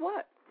and what's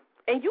what.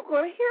 And you're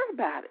going to hear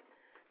about it.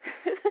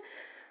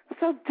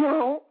 So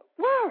don't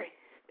worry.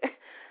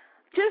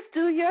 Just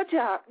do your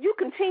job. You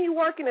continue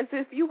working as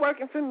if you're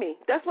working for me.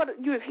 That's what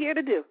you're here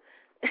to do.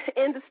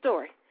 End of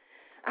story.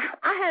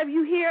 I have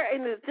you here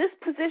in this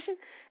position,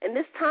 in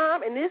this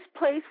time, in this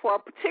place for a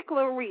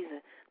particular reason.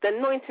 The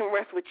anointing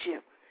rests with you.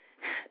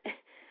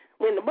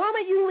 When the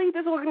moment you leave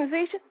this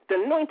organization, the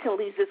anointing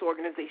leaves this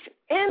organization.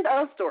 End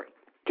of story.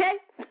 Okay?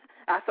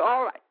 I said,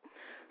 all right.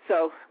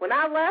 So when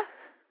I left,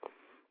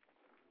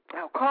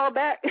 I'll call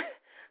back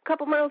a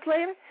couple months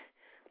later,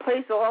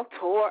 place all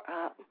tore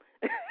up.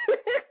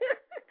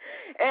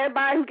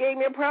 Everybody who gave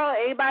me a problem,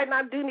 everybody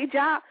not doing their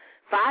job,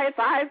 fired.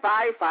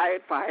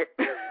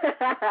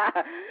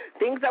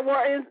 Things that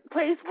were in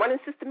place, running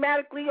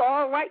systematically,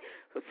 all right.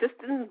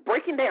 Systems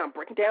breaking down.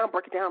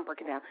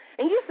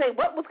 And you say,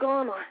 what was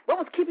going on? What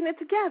was keeping it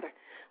together?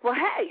 Well,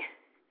 hey,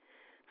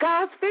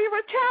 God's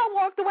favorite child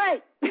walked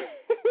away.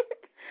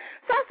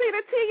 So I say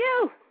that to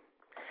you.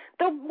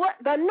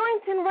 The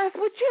anointing rests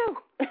with you.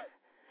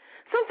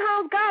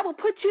 Sometimes God will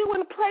put you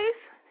in a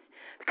place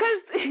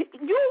because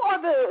you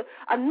are the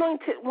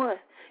anointed one.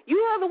 You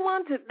are the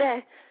one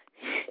that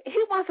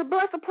He wants to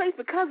bless a place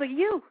because of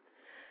you.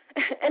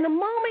 And the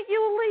moment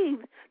you leave,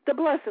 the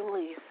blessing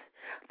leaves.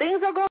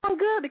 Things are going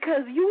good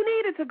because you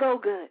need it to go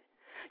good.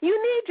 You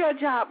need your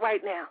job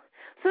right now.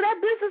 So that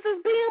business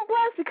is being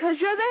blessed because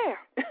you're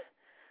there.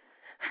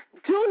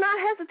 Do not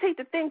hesitate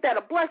to think that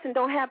a blessing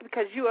don't happen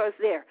because you are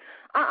there.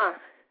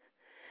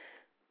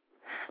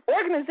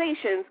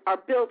 Organizations are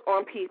built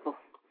on people.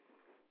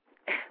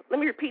 Let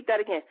me repeat that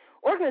again.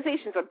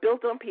 Organizations are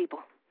built on people.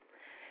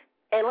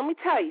 And let me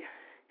tell you,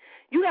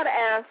 you got to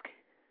ask,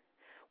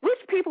 which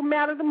people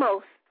matter the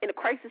most in a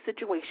crisis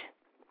situation?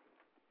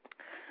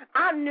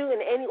 I knew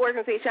in any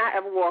organization I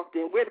ever walked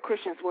in where the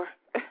Christians were.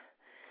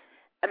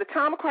 At the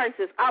time of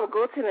crisis, I would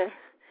go to them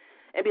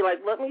and be like,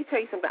 let me tell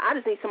you something. I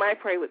just need somebody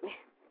to pray with me.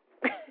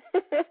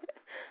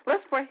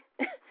 Let's pray.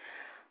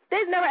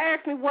 They never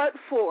asked me what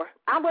for.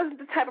 I wasn't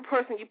the type of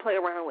person you play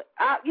around with.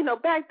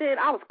 Back then,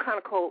 I was kind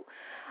of cold.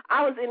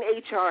 I was in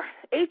HR.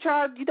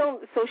 HR, you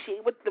don't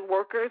associate with the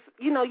workers.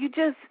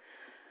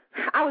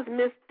 I was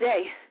Miss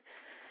Day.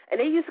 And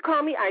they used to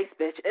call me Ice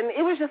Bitch. And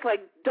it was just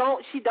like,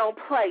 she don't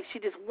play. She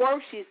just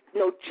works. She's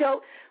no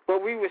joke.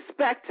 But we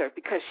respect her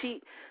because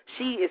she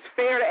is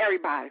fair to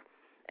everybody.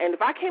 And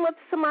if I came up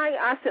to somebody,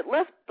 I said,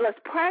 let's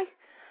pray.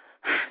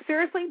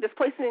 Seriously, this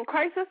place is in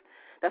crisis.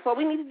 That's all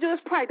we need to do is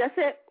pray. That's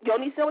it. You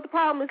don't need to know what the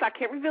problem is. I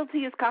can't reveal to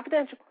you. It's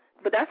confidential.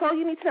 But that's all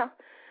you need to know.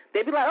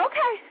 They'd be like,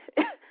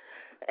 okay.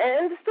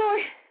 End the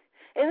story.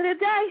 End of the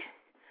day.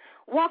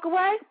 Walk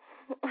away.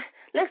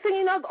 Next thing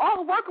you know, all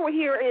the work over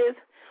here is,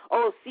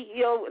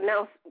 CEO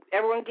announced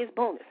everyone gets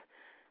bonus.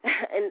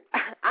 And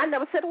I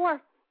never said a word.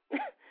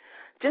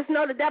 Just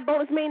know that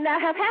bonus may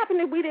not have happened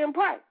if we didn't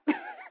pray.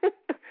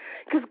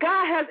 Because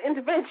God has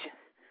intervention.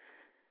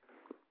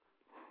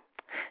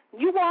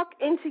 You walk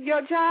into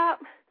your job,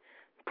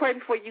 pray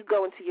before you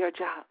go into your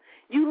job.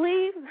 You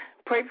leave,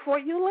 pray before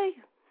you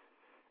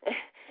leave.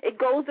 It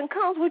goes and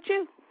comes with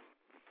you.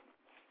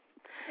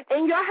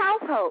 In your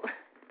household,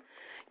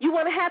 you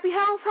want a happy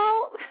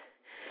household?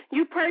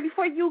 You pray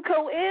before you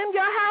go in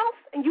your house,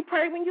 and you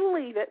pray when you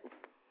leave it.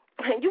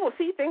 And you will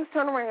see things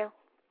turn around.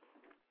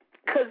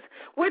 Because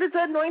where does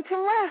the anointing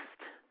rest?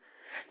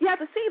 You have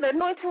to see the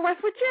anointing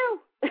rest with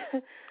you.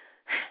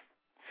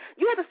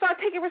 You have to start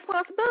taking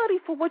responsibility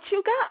for what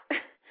you got.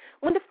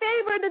 When the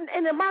favor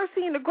and the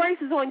mercy and the grace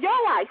is on your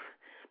life,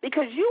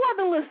 because you are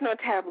the listener of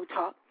Taboo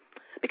Talk,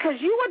 because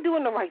you are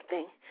doing the right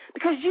thing,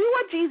 because you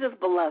are Jesus'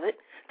 beloved,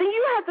 then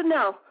you have to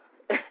know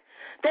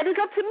that it's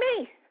up to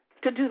me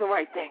to do the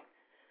right thing,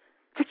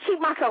 to keep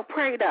myself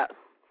prayed up,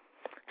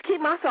 to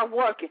keep myself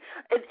working.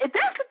 If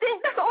that's the thing,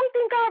 that's the only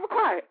thing God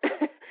required.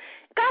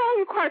 God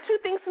only requires two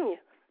things from you,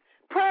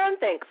 prayer and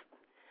thanks.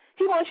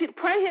 He wants you to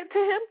pray to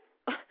Him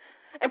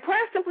And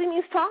prayer simply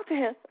means talk to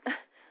him.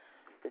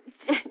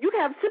 You can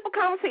have a simple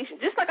conversation,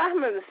 just like I'm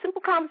having a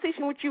simple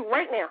conversation with you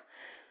right now.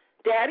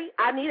 Daddy,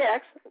 I need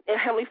X. And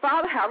Heavenly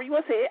Father, however you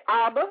want to say it,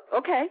 Abba,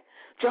 okay,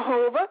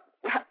 Jehovah,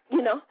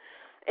 you know,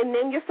 and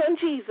then your son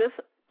Jesus,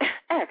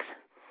 X.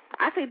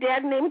 I say,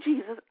 Dad, in the name of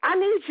Jesus, I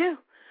need you.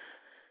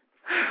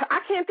 I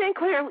can't think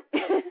clearly.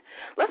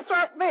 Let's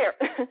start there.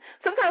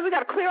 Sometimes we got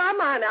to clear our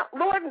mind out.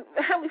 Lord,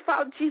 Heavenly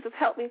Father, Jesus,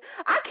 help me.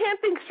 I can't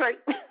think straight.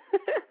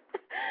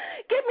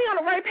 Get me on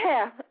the right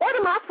path.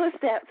 Order my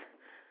footsteps.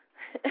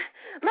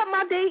 Let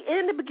my day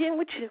end and begin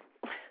with you.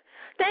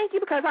 Thank you,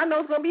 because I know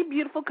it's going to be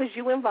beautiful because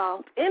you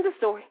involved. End of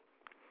story.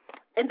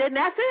 And then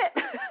that's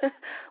it.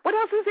 What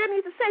else is there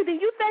need to say? Then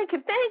you thank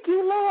him. Thank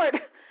you,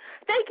 Lord.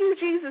 Thank you,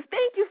 Jesus.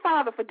 Thank you,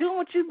 Father, for doing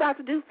what you're about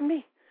to do for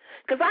me.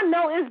 Because I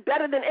know it's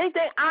better than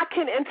anything I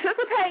can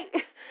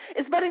anticipate.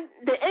 It's better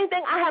than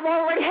anything I have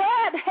already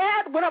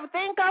had, whatever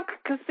thing God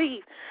could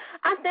conceive.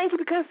 I thank you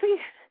because, see,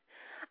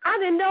 I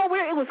didn't know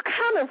where it was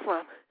coming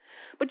from.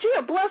 But you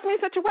have blessed me in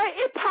such a way,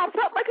 it pops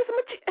up like it's a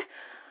machine.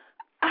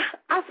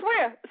 I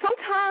swear,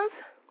 sometimes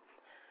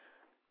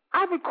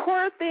I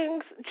record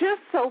things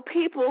just so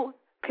people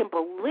can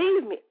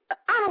believe me.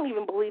 I don't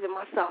even believe in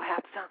myself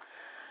half the time.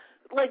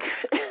 Like,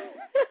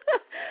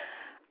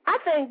 I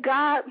thank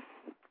God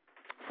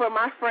for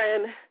my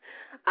friend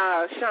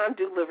Sean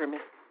Deliverman.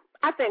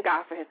 I thank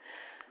God for him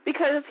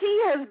because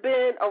he has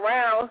been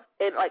around,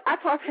 and like I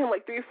talk to him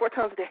like 3 or 4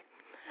 times a day.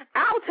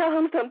 I'll tell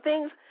him some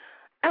things,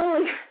 and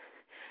I'm like,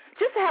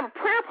 just to have a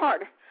prayer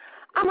partner.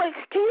 I'm like,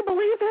 can you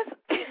believe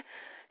this?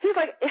 He's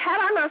like, had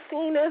I not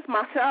seen this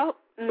myself,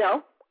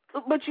 no.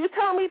 But you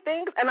tell me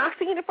things, and I've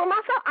seen it for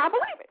myself, I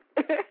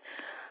believe it.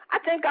 I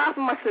thank God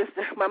for my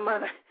sister, my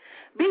mother.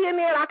 Being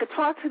there, I could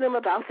talk to them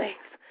about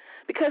things.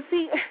 Because,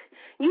 see,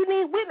 you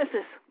need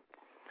witnesses.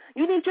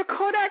 You need your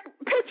Kodak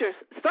pictures.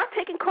 Start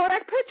taking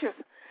Kodak pictures.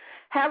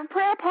 Have a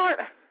prayer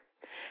partner.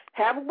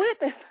 Have a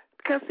witness.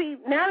 Because, see,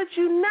 now that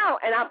you know,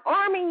 and I'm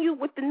arming you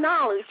with the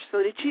knowledge so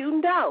that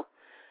you know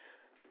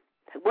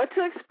what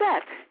to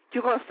expect,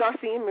 you're going to start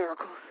seeing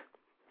miracles.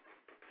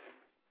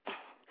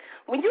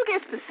 When you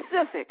get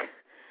specific,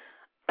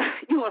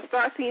 you're going to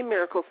start seeing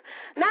miracles.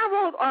 Now I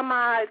wrote on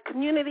my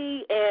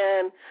community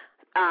and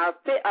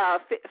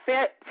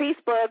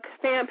Facebook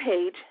fan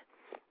page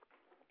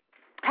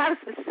how to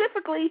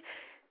specifically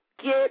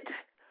get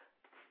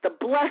the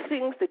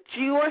blessings that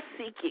you are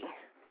seeking.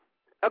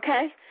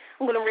 Okay?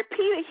 I'm going to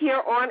repeat it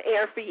here on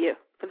air for you.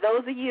 For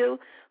those of you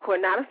who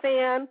are not a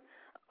fan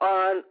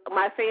on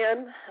my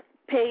fan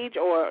page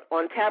or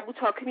on Taboo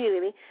Talk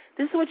community,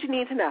 this is what you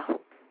need to know.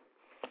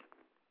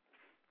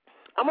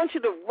 I want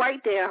you to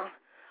write down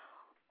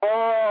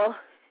all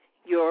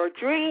your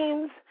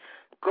dreams,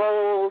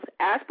 goals,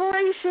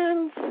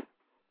 aspirations,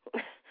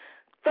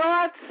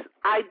 thoughts,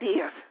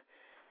 ideas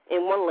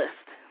in one list.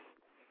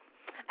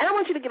 And I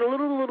want you to get a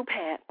little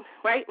pad,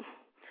 right?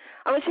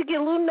 I want you to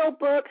get a little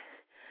notebook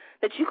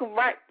that you can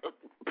write,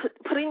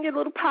 put in your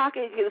little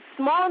pocket. Get it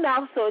small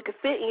enough so it can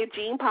fit in your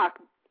jean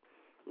pocket,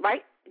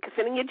 right? It can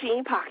fit in your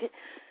jean pocket.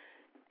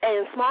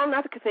 And small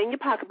enough it can fit in your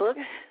pocketbook,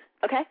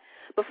 okay?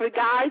 But for the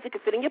guys, it can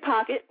fit in your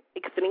pocket.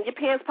 It can fit in your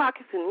pants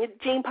pocket, fit in your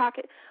jean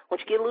pocket. I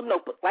want you to get a little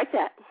notebook like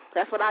that.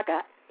 That's what I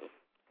got.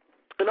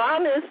 And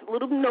on this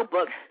little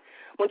notebook,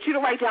 I want you to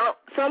write down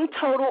sum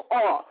total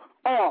all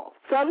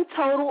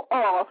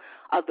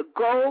of the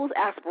goals,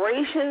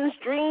 aspirations,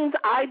 dreams,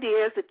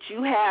 ideas that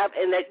you have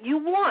and that you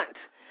want.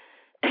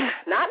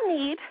 Not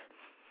need.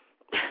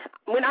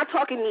 We're not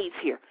talking needs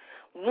here.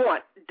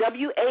 Want,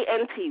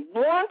 W-A-N-T,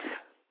 want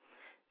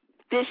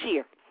this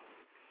year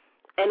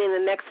and in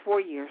the next 4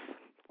 years.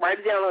 Write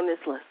it down on this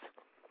list.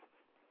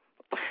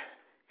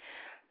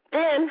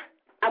 Then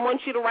I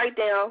want you to write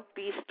down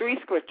these 3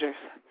 scriptures.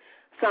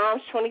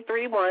 Psalms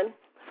 23:1,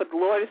 for the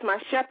Lord is my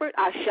shepherd,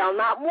 I shall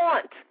not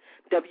want.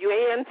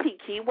 W-A-N-T,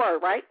 key word,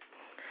 right?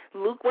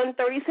 Luke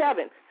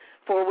 1:37,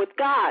 for with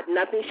God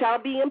nothing shall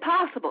be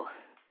impossible.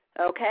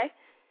 Okay?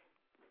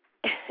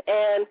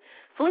 And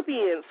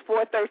Philippians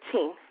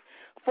 4:13,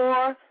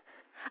 for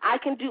I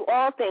can do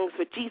all things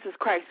with Jesus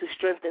Christ who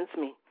strengthens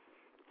me.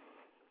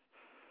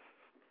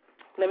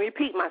 Let me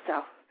repeat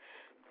myself.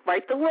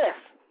 Write the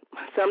list.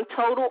 Sum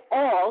total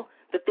all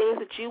the things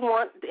that you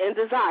want and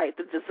desire,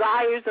 the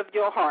desires of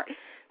your heart.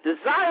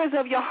 Desires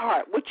of your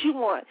heart, what you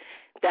want.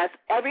 That's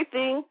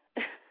everything,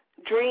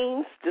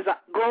 dreams,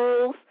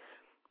 goals,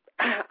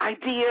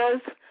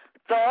 ideas,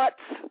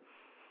 thoughts.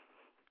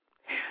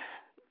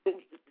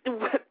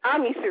 I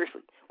mean,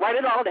 seriously, write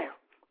it all down.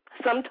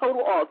 Sum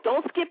total all.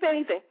 Don't skip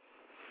anything.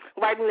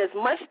 Write in as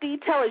much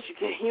detail as you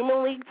can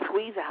humanly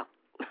squeeze out.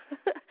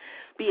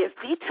 Be as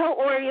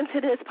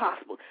detail-oriented as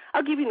possible.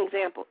 I'll give you an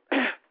example.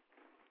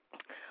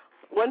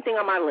 One thing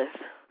on my list.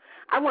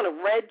 I want a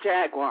red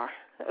Jaguar,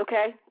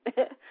 okay?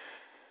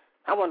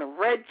 I want a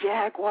red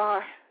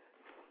Jaguar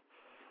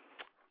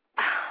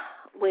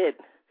with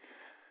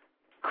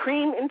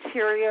cream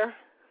interior.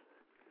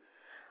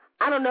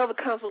 I don't know if it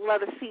comes with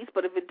leather seats,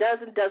 but if it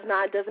doesn't,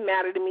 it doesn't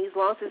matter to me as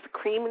long as it's a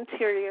cream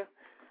interior,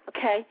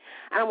 okay?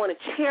 I want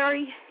a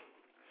cherry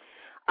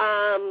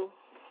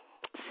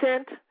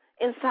scent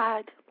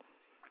inside.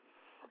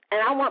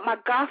 And I want my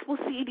gospel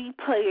CD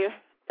player.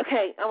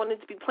 Okay, I want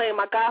it to be playing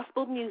my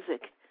gospel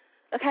music.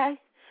 Okay?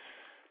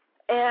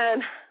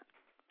 And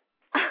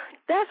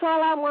that's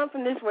all I want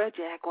from this red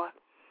Jaguar.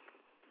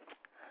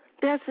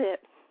 That's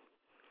it.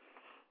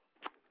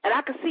 And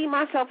I can see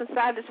myself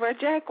inside this red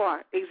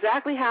Jaguar,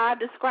 exactly how I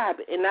describe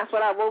it, and that's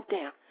what I wrote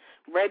down.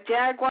 Red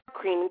Jaguar,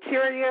 cream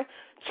interior,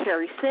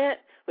 cherry scent,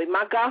 with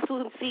my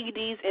gospel and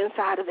CDs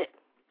inside of it.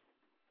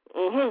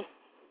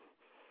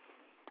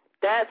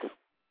 That's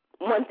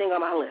one thing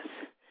on my list.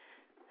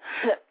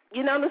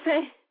 You know what I'm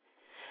saying?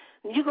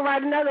 You can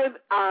write another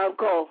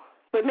goal,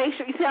 but make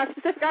sure, you see how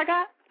specific I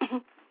got?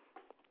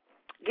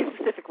 Get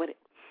specific with it.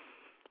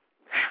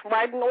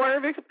 Write an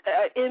order of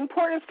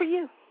importance for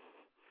you,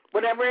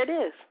 whatever it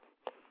is,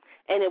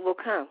 and it will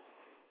come.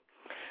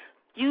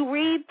 You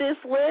read this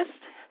list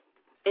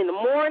in the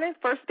morning,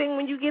 first thing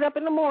when you get up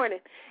in the morning,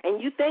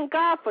 and you thank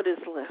God for this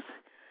list.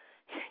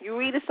 You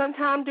read it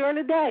sometime during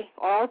the day,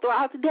 all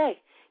throughout the day.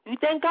 You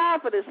thank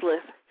God for this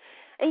list.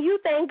 And you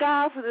thank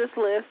God for this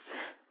list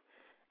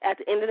at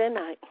the end of the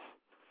night.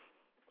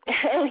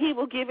 And He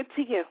will give it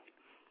to you.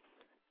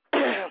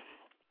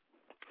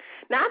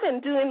 Now, I've been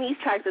doing these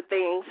types of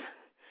things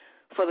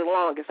for the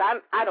longest.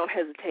 I don't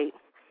hesitate.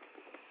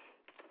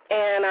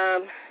 And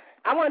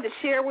I wanted to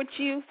share with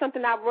you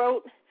something I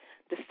wrote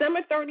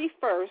December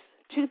 31st,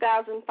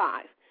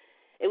 2005.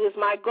 It was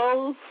my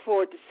goals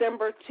for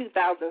December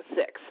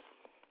 2006.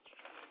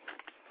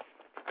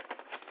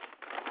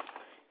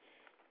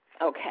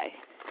 Okay.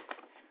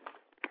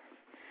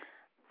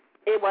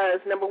 It was,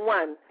 number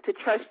 1, to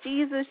trust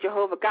Jesus,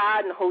 Jehovah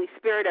God, and the Holy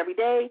Spirit every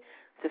day,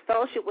 to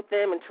fellowship with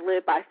them, and to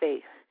live by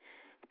faith.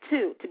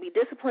 2, to be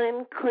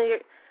disciplined, clean,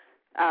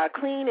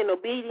 and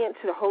obedient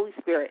to the Holy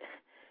Spirit.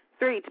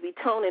 3, to be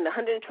toned in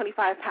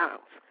 125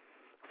 pounds.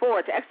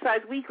 4, to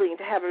exercise weekly and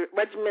to have a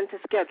regimented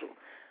schedule.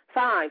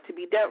 5, to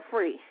be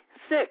debt-free.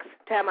 6,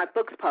 to have my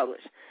books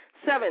published.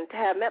 7, to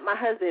have met my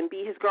husband and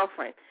be his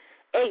girlfriend.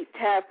 8, to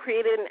have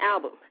created an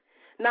album.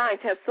 9,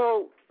 to have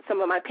sold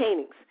some of my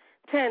paintings.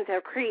 10, to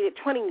have created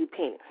 20 new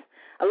paintings.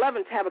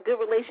 11, to have a good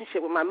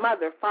relationship with my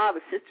mother, father,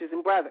 sisters,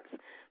 and brothers.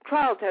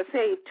 12, to have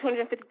saved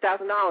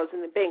 $250,000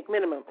 in the bank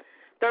minimum.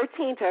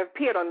 13, to have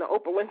appeared on the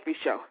Oprah Winfrey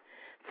Show.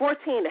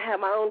 14, to have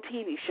my own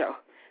TV show.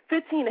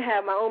 15, to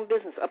have my own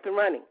business up and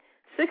running.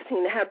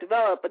 16, to have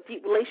developed a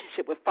deep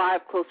relationship with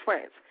 5 close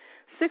friends.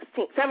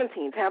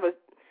 17, to have a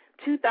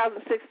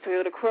 2006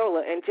 Toyota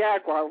Corolla and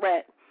Jaguar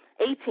Red.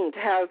 18, to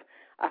have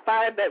a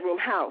 5-bedroom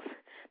house.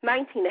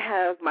 19, to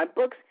have my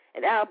books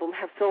and album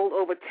have sold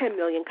over 10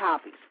 million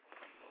copies.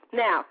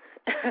 Now,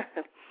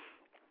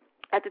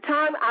 at the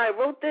time I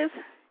wrote this,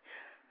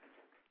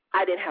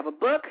 I didn't have a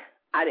book,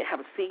 I didn't have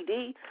a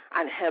CD,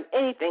 I didn't have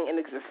anything in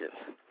existence.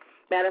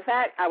 Matter of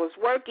fact, I was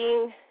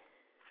working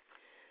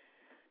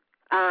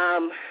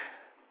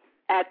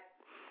at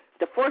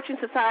the Fortune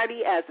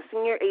Society as a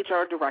senior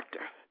HR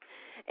director.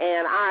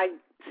 And I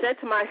said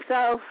to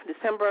myself,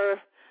 December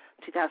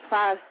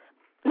 2005,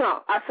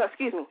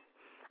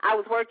 I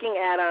was working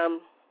at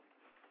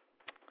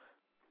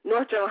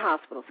North General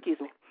Hospital,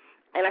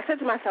 And I said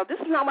to myself, this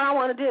is not what I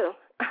want to do.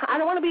 I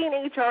don't want to be in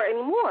HR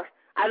anymore.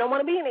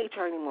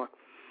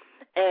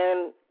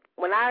 And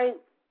when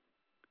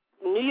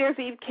New Year's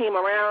Eve came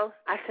around,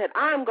 I said,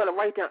 I'm going to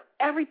write down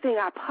everything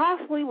I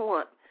possibly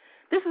want.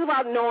 This is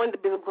about knowing the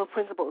biblical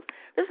principles.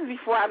 This is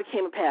before I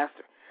became a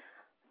pastor.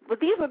 But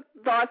these are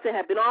thoughts that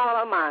have been all on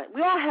our mind.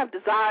 We all have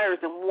desires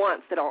and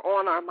wants that are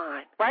on our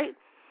mind, right?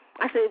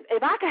 I said,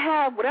 if I could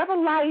have whatever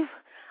life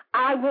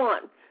I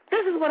want,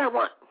 this is what I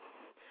want.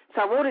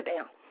 So I wrote it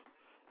down.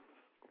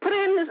 Put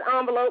it in this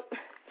envelope,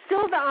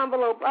 sealed the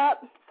envelope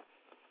up,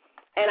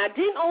 and I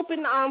didn't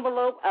open the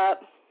envelope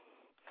up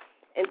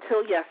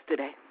until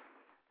yesterday.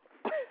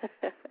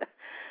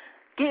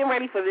 Getting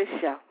ready for this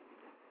show.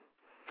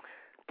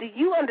 Do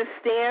you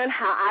understand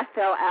how I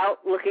fell out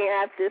looking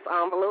at this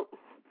envelope?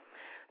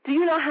 Do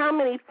you know how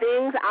many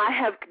things I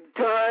have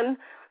done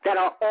that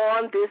are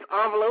on this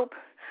envelope?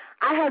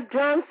 I have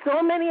done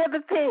so many of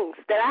the things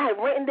that I have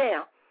written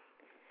down.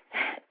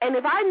 And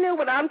if I knew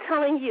what I'm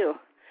telling you,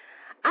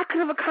 I could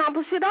have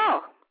accomplished it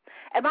all.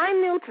 If I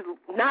knew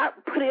to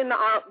not put it in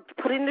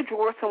the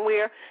drawer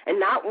somewhere and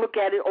not look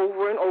at it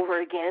over and over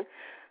again,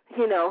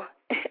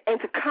 and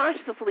to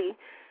consciously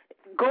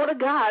go to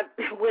God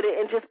with it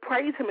and just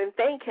praise Him and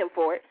thank Him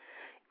for it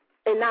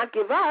and not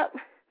give up,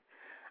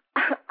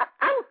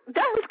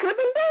 that could have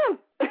been done.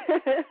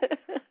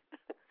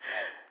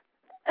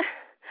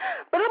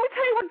 But let me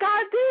tell you what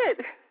God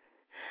did.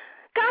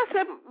 God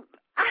said,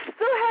 I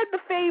still had the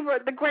favor,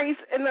 the grace,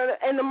 and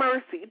the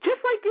mercy,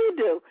 just like you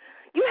do.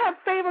 You have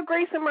favor,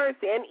 grace, and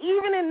mercy. And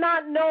even in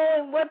not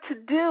knowing what to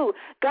do,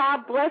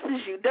 God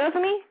blesses you,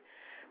 doesn't He?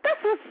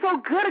 That's what's so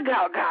good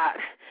about God.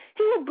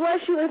 He will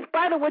bless you in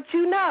spite of what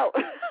you know.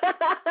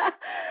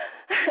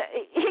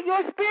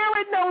 Your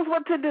spirit knows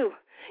what to do.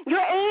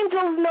 Your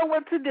angels know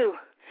what to do.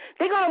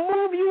 They're going to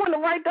move you in the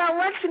right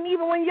direction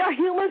even when your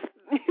human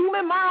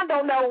Human mind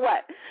don't know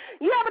what.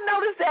 You ever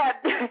notice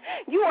that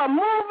you are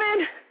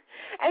moving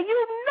and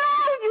you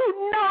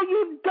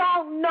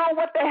don't know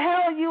what the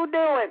hell you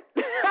doing?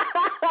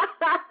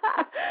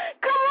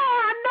 Come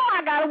on, I know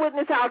I got a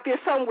witness out there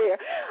somewhere.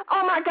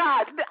 Oh, my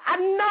God. I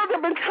know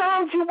there have been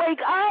times you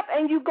wake up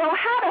and you go,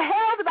 how the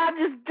hell did I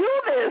just do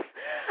this?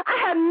 I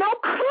had no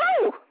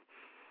clue.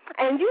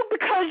 And you,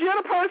 because you're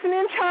the person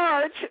in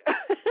charge,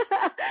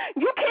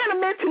 you can't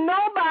admit to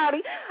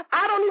nobody,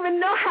 I don't even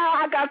know how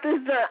I got this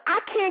done. I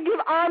can't give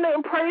honor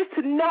and praise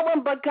to no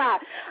one but God.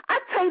 I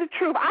tell you the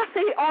truth. I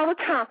say it all the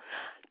time.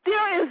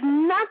 There is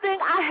nothing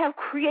I have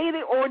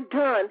created or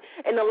done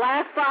in the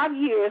last 5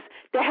 years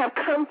that have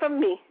come from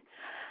me.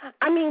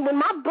 I mean, when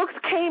my books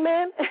came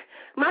in,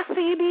 my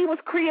CD was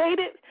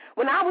created,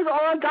 when I was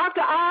on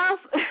Dr. Oz,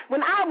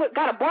 when I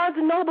got a Barnes &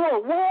 Noble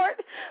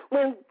award,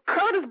 when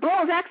Curtis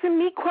Blow was asking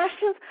me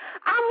questions,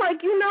 I'm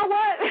like, you know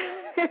what?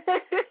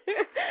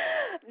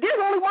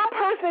 There's only one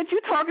person that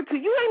you're talking to.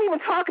 You ain't even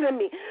talking to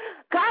me.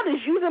 God is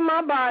using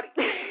my body.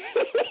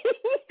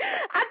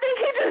 I think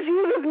he just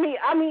uses me.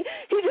 I mean,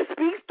 he just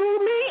speaks through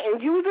me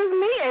and uses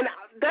me, and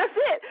that's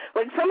it.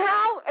 Like,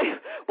 somehow,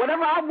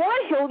 whatever I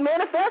want, he'll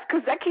manifest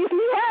because that keeps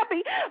me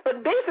happy.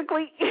 But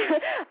basically,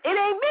 it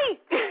ain't me.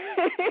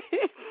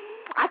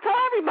 I tell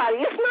everybody,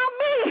 it's not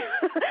me.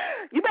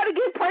 You better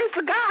give praise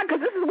to God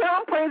because this is where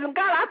I'm praising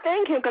God. I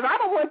thank him because I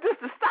don't want this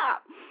to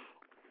stop.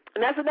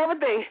 And that's another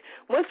thing.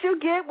 Once you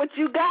get what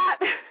you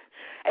got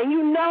and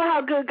you know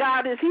how good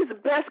God is, he's the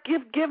best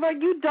gift giver,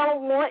 you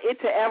don't want it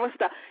to ever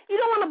stop. You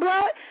don't want to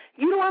blow it.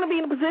 You don't want to be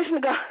in a position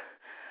to go,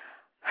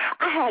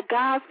 I had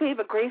God's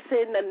favor, grace,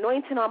 and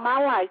anointing on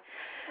my life,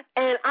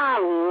 and I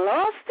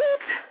lost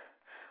it?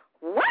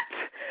 What?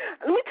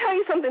 Let me tell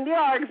you something. There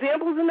are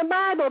examples in the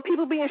Bible of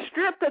people being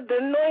stripped of the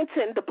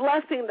anointing, the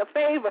blessing, the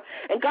favor,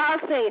 and God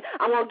saying,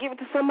 I'm going to give it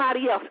to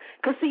somebody else.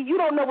 Because, see, you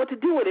don't know what to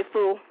do with it,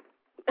 fool.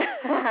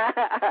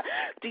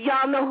 Do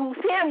y'all know who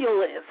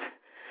Samuel is?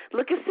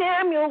 Look at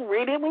Samuel.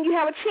 Read it when you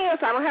have a chance.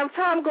 I don't have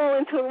time to go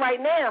into it right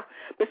now.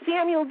 But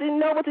Samuel didn't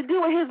know what to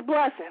do with his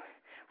blessing.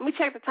 Let me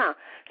check the time.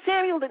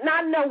 Samuel did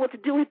not know what to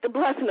do with the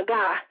blessing of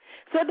God.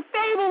 So the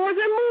favor was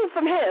removed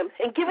from him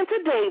and given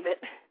to David.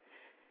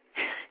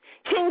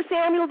 King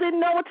Samuel didn't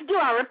know what to do.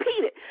 I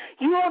repeat it.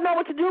 You don't know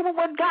what to do with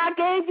what God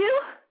gave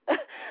you?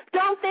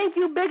 Don't think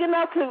you're big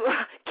enough to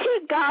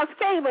keep God's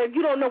favor if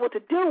you don't know what to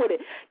do with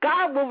it.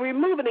 God will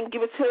remove it and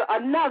give it to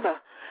another.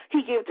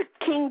 He gave it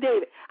to King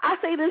David. I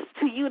say this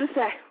to you to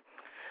say,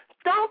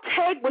 don't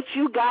take what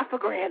you got for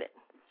granted.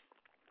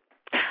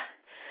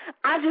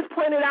 I just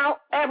pointed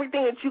out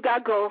everything that you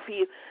got going for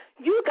you.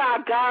 You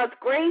got God's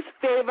grace,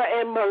 favor,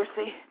 and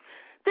mercy.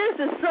 This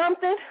is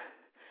something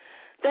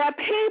that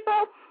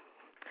people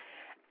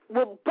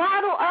will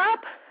bottle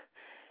up.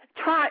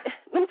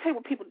 Let me tell you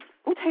what people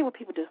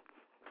do.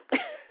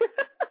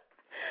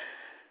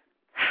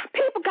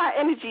 People got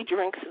energy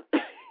drinks.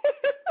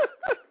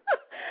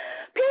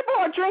 People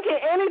are drinking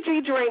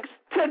energy drinks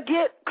to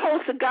get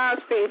close to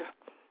God's favor.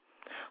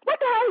 What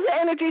the hell is an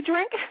energy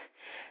drink?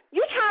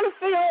 You're trying to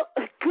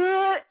feel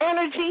good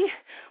energy,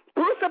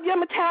 boost up your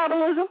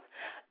metabolism,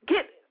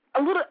 get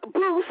a little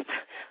boost.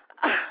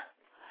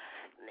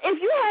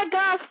 If you had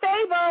God's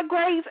favor,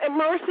 grace, and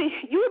mercy,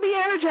 you would be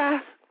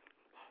energized.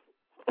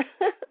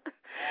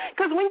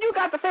 Because when you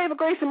got the favor,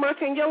 grace, and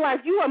mercy in your life,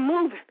 you are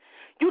moving.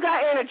 You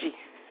got energy.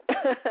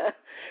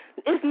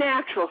 It's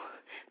natural.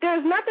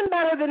 There's nothing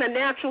better than a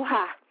natural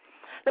high.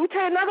 Let me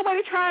tell you another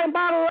way to try and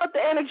bottle up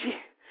the energy,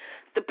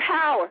 the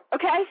power,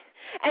 okay?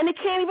 And it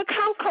can't even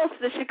come close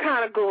to the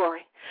Shekinah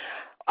glory.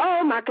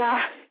 Oh, my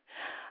God.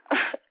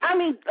 I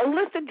mean,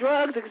 illicit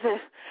drugs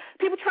exist.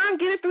 People try and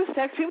get it through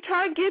sex. People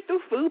try and get it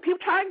through food. People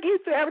try and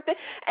get it through everything.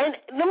 And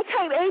let me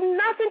tell you, there ain't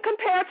nothing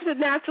compared to the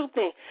natural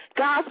thing,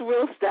 God's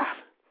real stuff.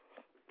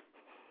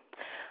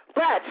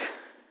 But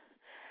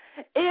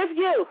if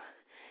you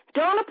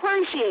don't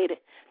appreciate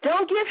it,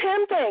 don't give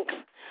him thanks,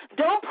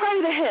 don't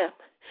pray to him,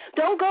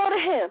 don't go to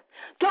him,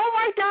 don't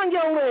write down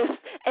your list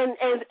and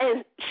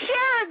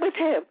share it with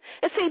him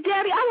and say,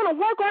 Daddy, I want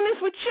to work on this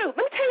with you. Let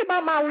me tell you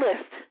about my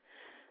list.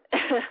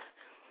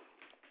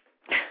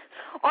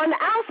 On the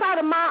outside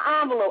of my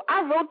envelope,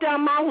 I wrote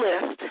down my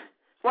list,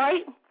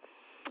 right?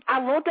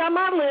 I wrote down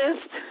my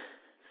list.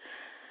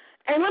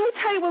 And let me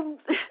tell you what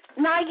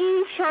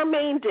naive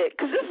Charmaine did,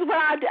 because this is what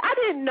I did. I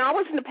didn't know. I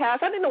was in the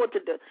past. I didn't know what to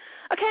do.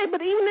 Okay,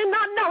 but even in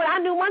not knowing, I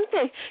knew one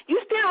thing.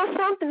 You stand on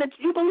something that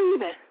you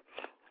believe in.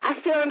 I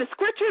stand on the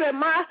scripture that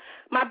my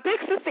big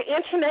sister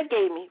Internet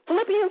gave me,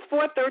 Philippians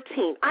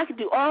 4:13. I can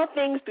do all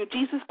things through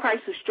Jesus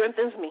Christ who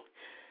strengthens me.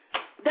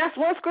 That's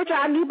one scripture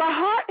I knew by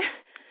heart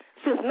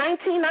since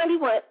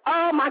 1991.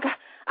 Oh, my God.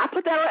 I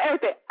put that on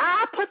everything.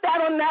 I put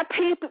that on that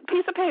piece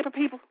of paper,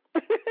 people.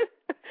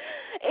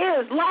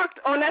 It is locked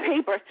on that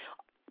paper,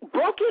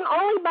 broken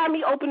only by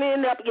me opening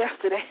it up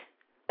yesterday.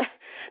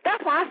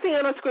 That's why I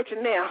stand on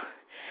scripture now.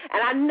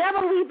 And I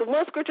never leave the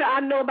one scripture I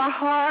know by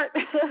heart.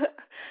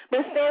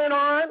 Been standing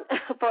on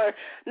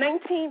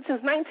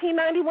since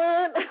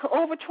 1991,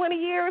 over 20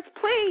 years.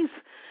 Please,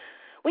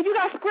 when you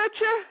got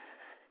scripture,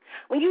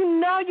 when you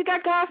know you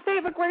got God's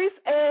favor, grace,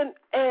 and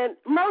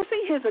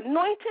mercy, his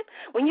anointing,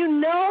 when you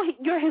know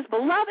you're his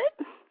beloved,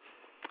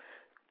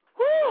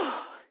 whew,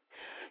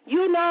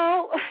 you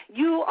know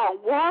you are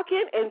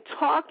walking and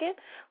talking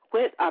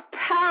with a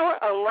power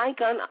unlike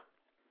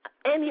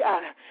any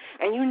other,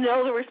 and you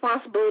know the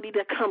responsibility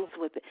that comes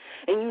with it,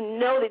 and you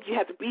know that you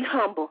have to be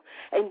humble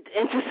and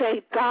to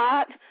say,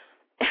 God,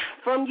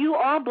 from you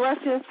all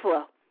blessings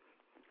flow.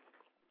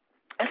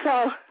 And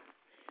so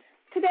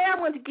today I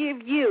want to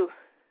give you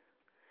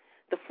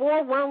the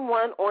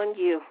 411 on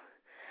you.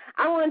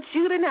 I want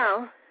you to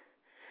know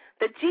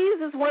that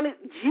Jesus wanted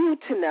you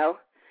to know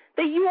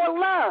that you are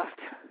loved,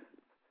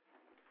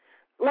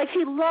 like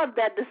he loved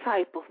that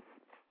disciple.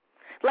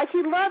 Like he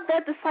loved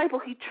that disciple,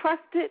 he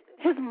trusted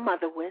his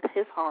mother with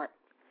his heart.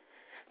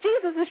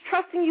 Jesus is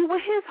trusting you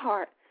with his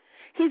heart.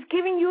 He's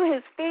giving you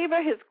his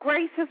favor, his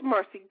grace, his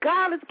mercy.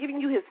 God is giving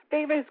you his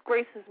favor, his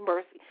grace, his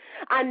mercy.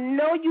 I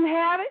know you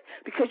have it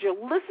because you're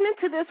listening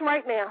to this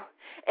right now.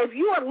 If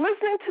you are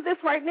listening to this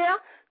right now,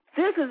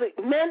 this is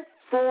meant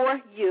for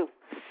you.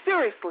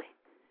 Seriously.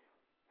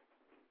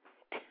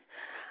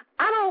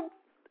 I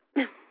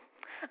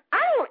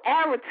don't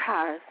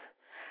advertise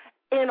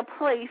in a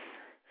place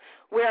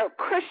where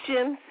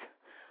Christians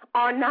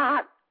are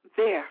not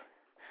there.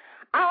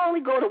 I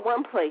only go to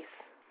one place.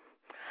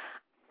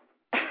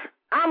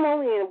 I'm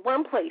only in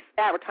one place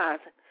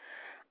advertising.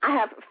 I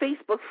have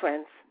Facebook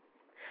friends.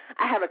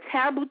 I have a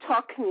Taboo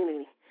Talk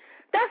community.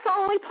 That's the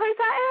only place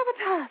I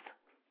advertise.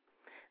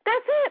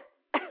 That's it.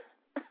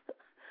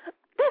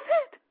 That's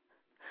it.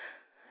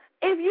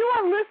 If you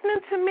are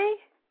listening to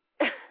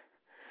me,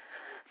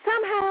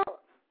 somehow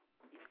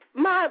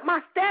my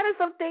status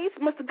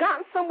updates must have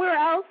gotten somewhere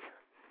else,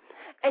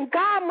 and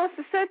God must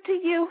have said to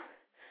you,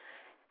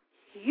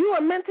 you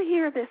are meant to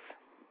hear this.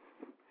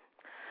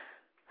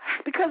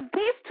 Because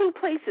these two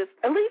places,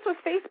 at least with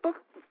Facebook,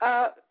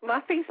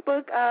 my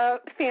Facebook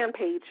fan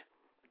page,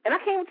 and I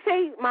can't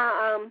say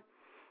my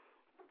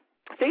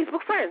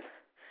Facebook friends,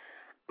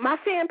 my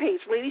fan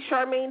page, Lady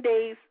Charmaine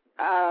Day's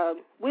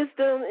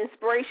Wisdom,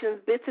 Inspirations,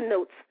 Bits, and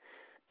Notes.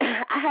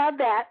 I have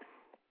that.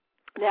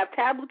 They have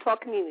Taboo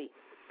Talk Community.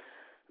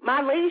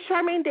 My Lady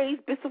Charmaine Day's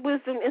Bits of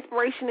Wisdom,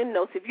 Inspiration, and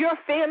Notes. If you're a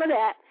fan of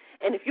that,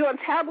 and if you're in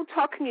Taboo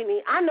Talk Community,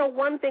 I know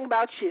one thing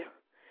about you,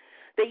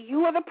 that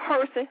you are the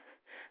person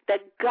that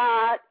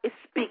God is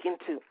speaking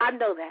to. I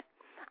know that.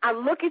 I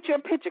look at your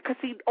picture, because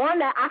on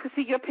that I can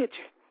see your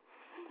picture.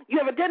 You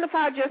have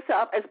identified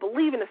yourself as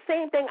believing the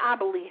same thing I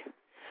believe.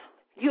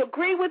 You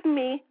agree with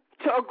me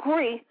to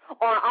agree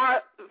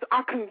on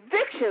our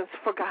convictions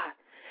for God.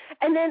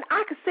 And then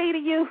I could say to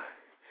you,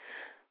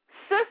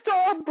 sister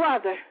or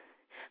brother,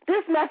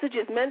 this message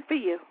is meant for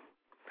you.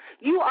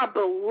 You are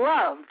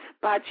beloved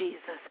by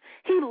Jesus.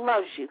 He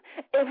loves you.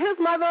 If his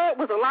mother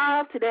was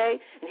alive today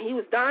and he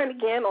was dying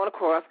again on the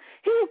cross,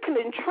 he can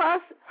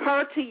entrust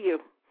her to you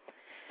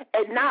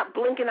and not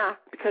blink an eye,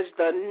 because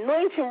the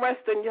anointing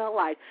rests in your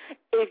life.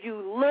 If you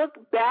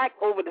look back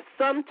over the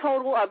sum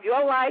total of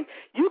your life,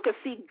 you can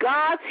see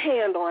God's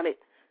hand on it.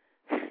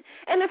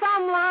 And if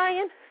I'm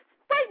lying,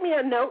 write me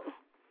a note.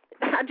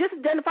 I just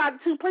identified the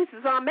two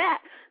places I'm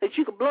at that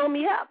you could blow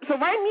me up. So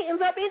write me and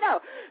let me know.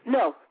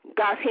 No,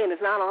 God's hand is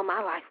not on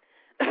my life.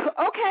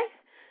 Okay.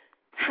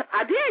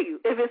 I dare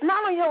you. If it's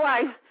not on your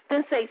life,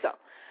 then say so.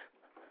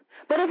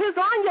 But if it's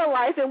on your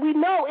life, and we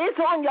know it's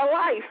on your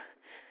life,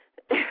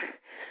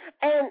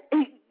 and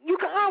you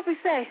can honestly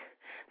say,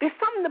 there's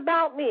something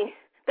about me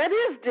that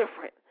is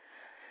different,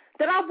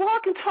 that I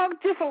walk and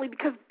talk differently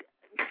because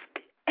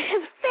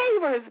his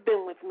favor has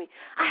been with me.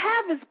 I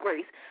have his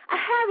grace. I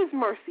have his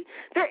mercy.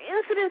 There are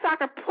incidents I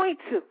can point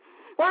to.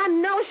 Well, I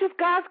know it's just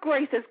God's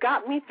grace that's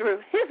got me through,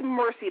 his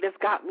mercy that's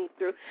got me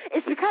through.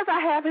 It's because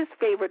I have his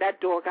favor that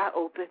door got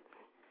open.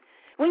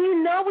 When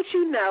you know what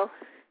you know,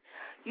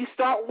 you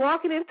start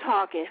walking and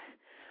talking,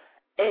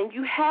 and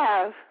you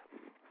have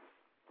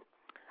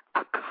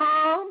a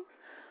calm,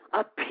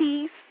 a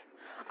peace,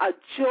 a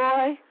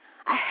joy,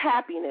 a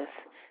happiness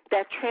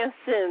that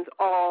transcends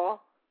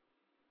all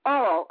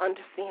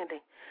understanding.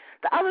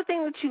 The other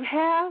thing that you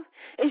have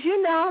is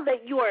you know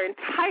that you are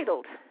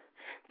entitled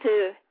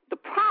to the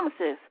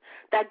promises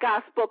that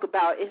God spoke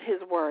about in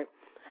his word.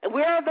 And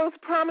where are those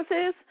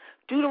promises?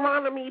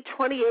 Deuteronomy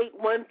 28,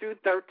 1 through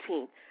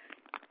 13.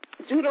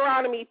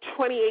 Deuteronomy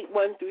 28,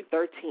 1 through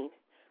 13.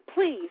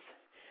 Please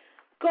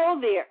go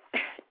there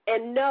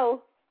and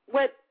know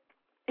what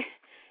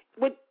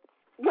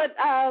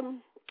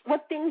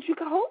things you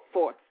can hope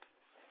for.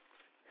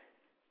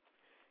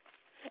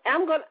 And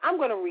I'm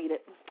going to read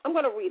it. I'm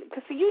going to read it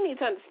because you need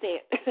to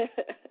understand.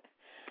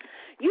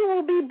 You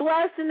will be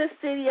blessed in the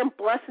city and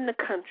blessed in the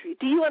country.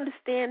 Do you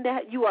understand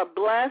that? You are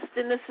blessed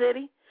in the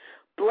city,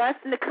 blessed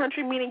in the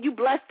country, meaning you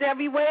blessed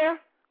everywhere.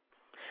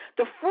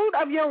 The fruit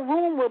of your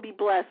womb will be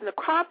blessed, and the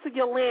crops of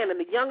your land, and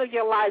the young of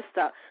your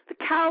livestock, the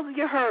cows of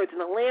your herds,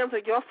 and the lambs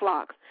of your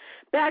flocks.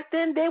 Back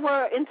then, they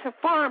were into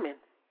farming.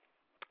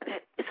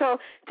 So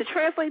to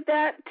translate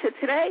that to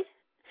today,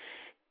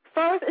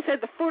 first, it said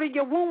the fruit of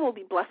your womb will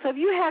be blessed. So if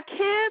you have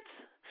kids,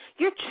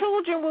 your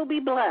children will be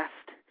blessed.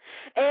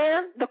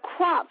 And the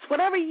crops,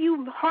 whatever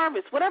you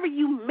harvest, whatever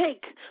you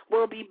make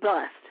will be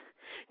blessed.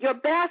 Your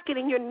basket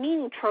and your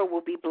kneading trough will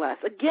be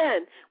blessed.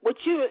 Again, what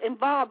you're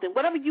involved in,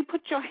 whatever you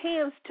put your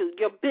hands to,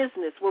 your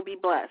business will be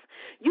blessed.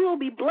 You will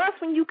be blessed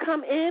when you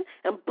come in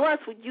and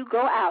blessed when you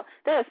go out.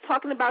 That is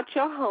talking about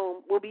your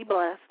home will be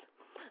blessed.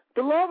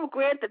 The Lord will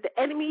grant that the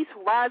enemies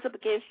who rise up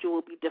against you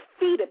will be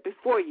defeated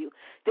before you.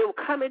 They will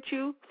come at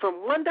you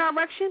from one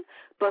direction,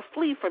 but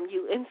flee from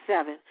you in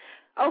seven.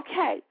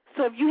 Okay,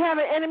 so if you have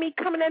an enemy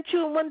coming at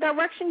you in one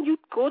direction, you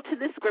go to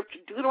this scripture,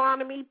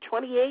 Deuteronomy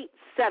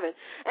 28:7,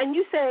 and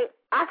you say,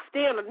 I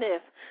stand on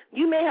this.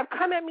 You may have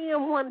come at me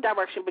in one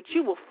direction, but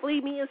you will flee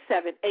me in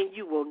seven, and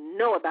you will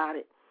know about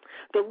it.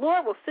 The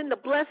Lord will send a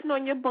blessing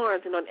on your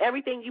barns and on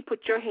everything you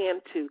put your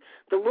hand to.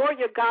 The Lord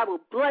your God will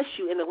bless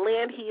you in the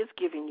land he is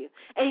giving you.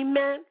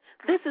 Amen.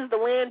 This is the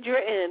land you're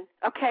in,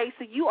 okay?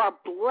 So you are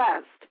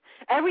blessed.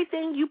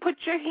 Everything you put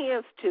your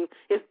hands to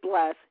is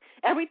blessed.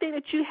 Everything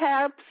that you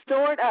have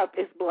stored up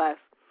is blessed.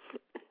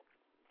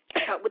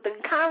 With the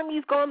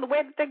economies going the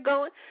way that they're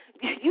going,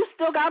 you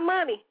still got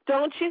money,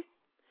 don't you?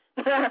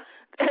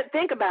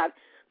 Think about it.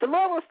 The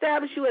Lord will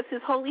establish you as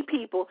his holy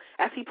people,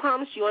 as he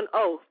promised you on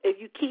oath, if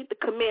you keep the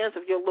commands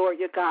of your Lord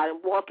your God and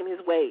walk in his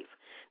ways.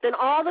 Then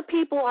all the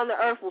people on the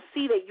earth will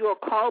see that you are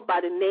called by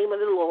the name of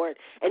the Lord,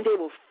 and they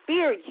will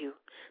fear you.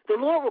 The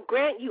Lord will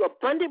grant you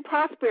abundant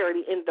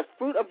prosperity in the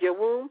fruit of your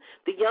womb,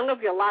 the young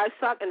of your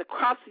livestock, and the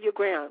crops of your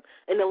ground,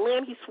 in the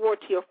land he swore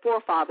to your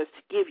forefathers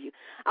to give you.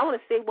 I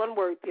want to say one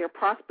word there,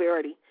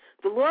 prosperity.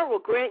 The Lord will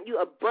grant you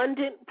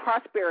abundant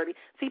prosperity.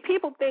 See,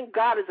 people think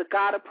God is a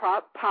God of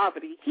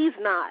poverty. He's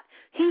not.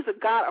 He's a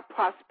God of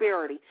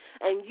prosperity,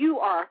 and you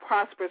are a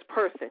prosperous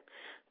person.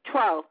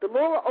 12, the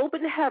Lord will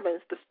open the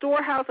heavens, the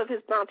storehouse of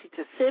his bounty,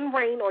 to send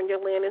rain on your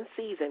land in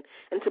season,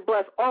 and to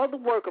bless all the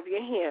work of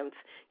your hands.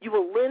 You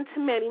will lend to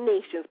many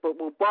nations, but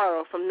will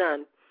borrow from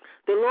none.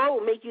 The Lord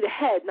will make you the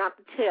head, not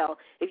the tail,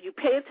 if you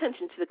pay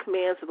attention to the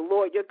commands of the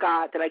Lord your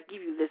God that I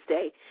give you this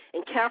day,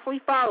 and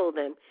carefully follow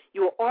them.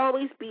 You will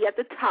always be at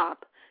the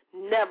top,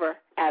 never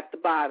at the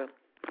bottom.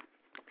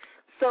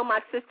 So, my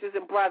sisters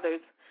and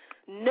brothers,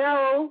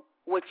 know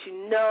what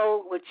you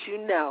know, what you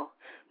know.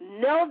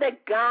 Know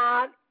that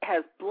God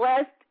has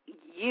blessed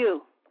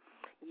you.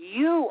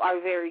 You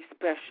are very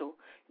special.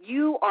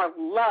 You are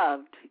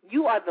loved.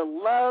 You are the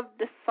loved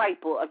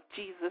disciple of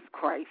Jesus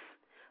Christ,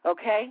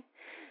 okay?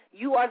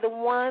 You are the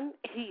one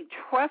he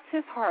trusts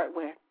his heart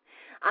with.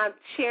 I'm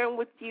sharing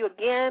with you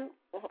again,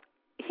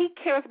 he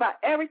cares about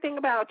everything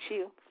about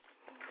you.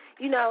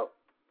 You know,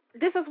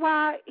 this is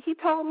why he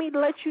told me to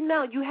let you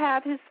know you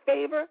have his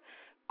favor,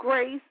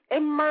 grace,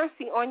 and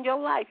mercy on your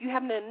life. You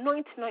have an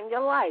anointing on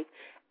your life.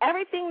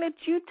 Everything that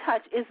you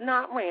touch is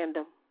not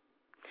random.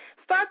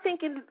 Start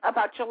thinking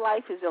about your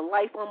life as your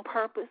life on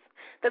purpose,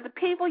 that the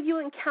people you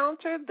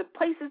encounter, the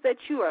places that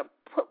you are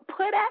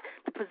put at,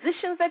 the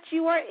positions that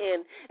you are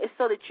in, is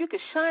so that you can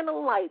shine a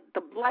light,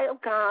 the light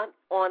of God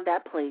on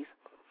that place.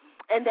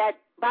 And that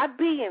by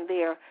being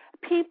there,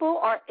 people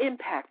are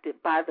impacted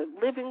by the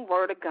living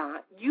word of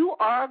God. You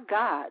are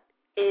God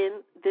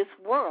in this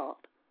world.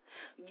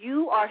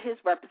 You are his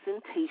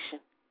representation.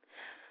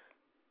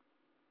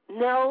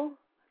 Know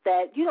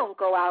that you don't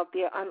go out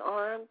there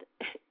unarmed.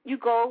 You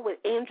go with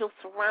angels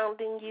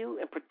surrounding you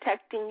and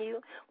protecting you,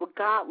 with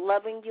God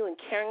loving you and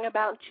caring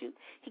about you.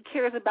 He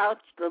cares about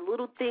the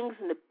little things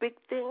and the big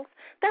things.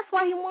 That's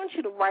why he wants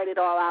you to write it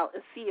all out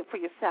and see it for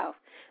yourself.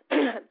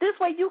 This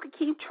way you can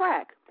keep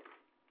track.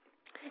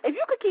 If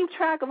you could keep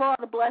track of all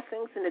the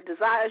blessings and the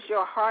desires of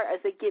your heart as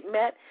they get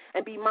met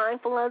and be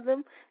mindful of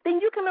them, then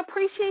you can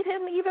appreciate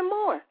him even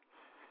more.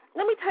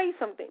 Let me tell you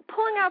something.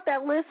 Pulling out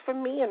that list for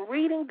me and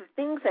reading the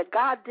things that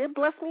God did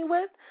bless me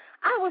with,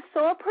 I was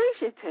so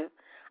appreciative.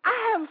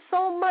 I have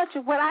so much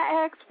of what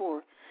I asked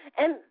for.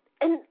 And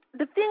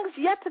the things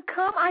yet to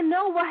come, I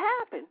know will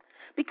happen.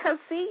 Because,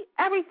 see,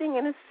 everything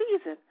in its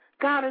season,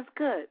 God is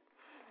good.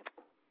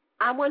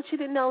 I want you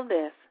to know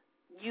this.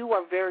 You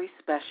are very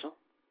special.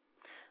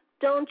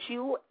 Don't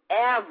you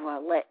ever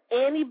let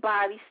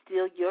anybody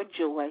steal your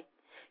joy,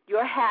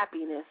 your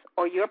happiness,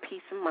 or your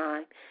peace of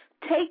mind.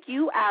 Take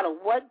you out of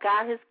what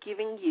God has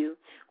given you,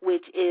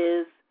 which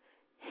is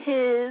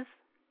his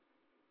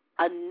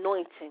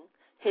anointing,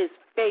 his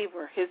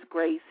favor, his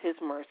grace, his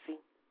mercy.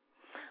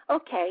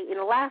 Okay, in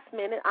the last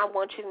minute, I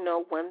want you to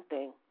know one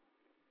thing.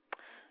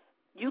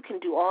 You can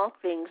do all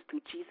things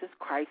through Jesus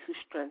Christ who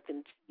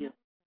strengthens you.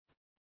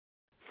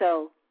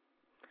 So,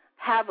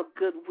 have a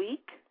good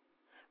week.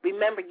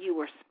 Remember, you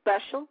are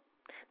special.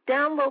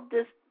 Download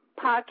this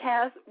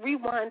podcast,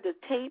 rewind the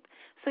tape,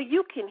 so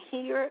you can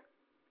hear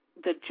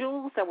the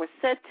jewels that were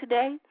said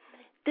today.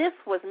 This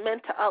was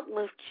meant to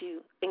uplift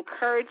you,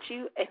 encourage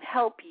you, and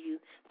help you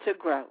to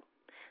grow.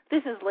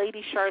 This is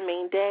Lady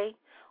Charmaine Day,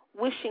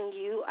 wishing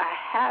you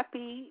a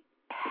happy,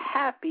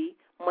 happy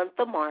month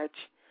of March.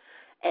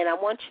 And I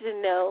want you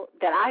to know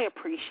that I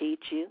appreciate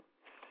you.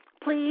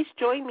 Please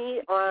join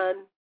me on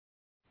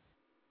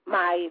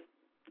my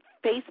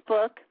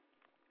Facebook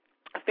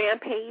fan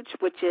page,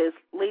 which is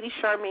Lady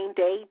Charmaine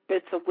Day,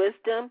 Bits of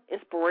Wisdom,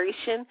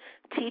 Inspiration,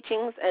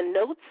 Teachings, and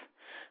Notes.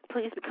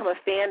 Please become a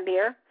fan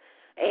there.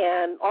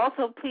 And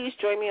also, please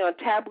join me on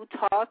Taboo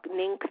Talk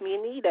Ning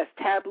Community. That's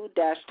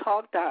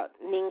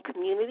taboo-talk.ning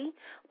Community.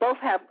 Both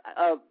have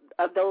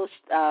of those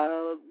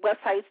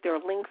websites. There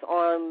are links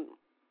on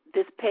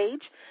this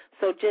page.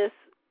 So just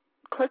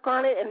click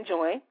on it and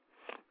join.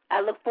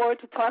 I look forward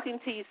to talking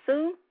to you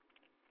soon.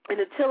 And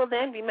until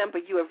then, remember,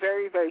 you are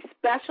very, very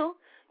special.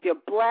 You're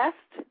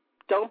blessed.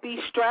 Don't be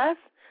stressed.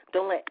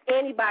 Don't let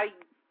anybody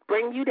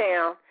bring you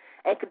down.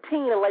 And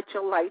continue to let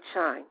your light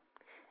shine.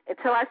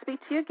 Until I speak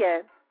to you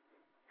again,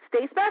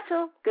 stay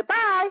special.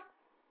 Goodbye.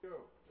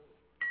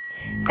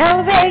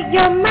 Elevate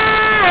your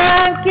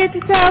mind, get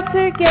yourself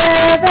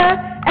together.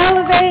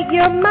 Elevate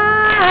your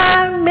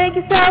mind, make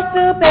yourself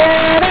feel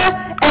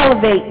better.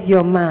 Elevate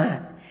your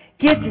mind,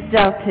 get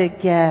yourself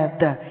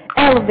together.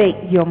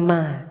 Elevate your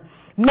mind,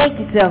 make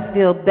yourself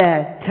feel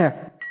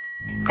better.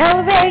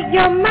 Elevate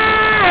your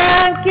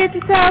mind, get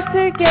yourself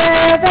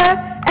together.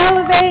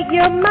 Elevate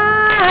your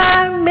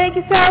mind, make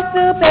yourself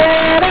feel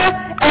better.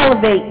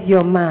 Elevate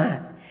your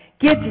mind,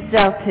 get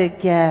yourself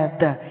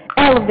together.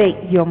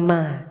 Elevate your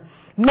mind,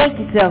 make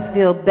yourself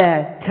feel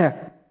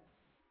better.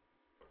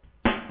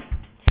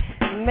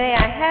 May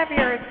I have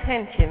your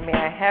attention? May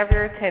I have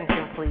your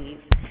attention, please?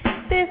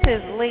 This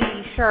is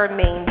Lady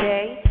Charmaine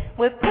Day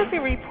with Pussy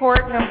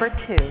Report number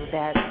 2.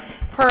 That's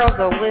Pearls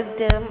of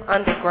Wisdom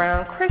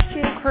Underground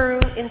Christian Crew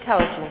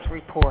Intelligence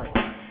Report.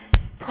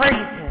 Praise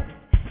Him.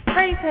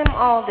 Praise Him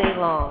all day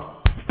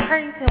long.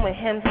 Praise Him with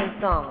hymns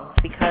and songs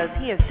because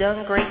He has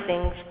done great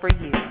things for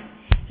you.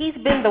 He's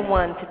been the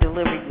one to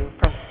deliver you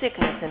from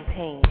sickness and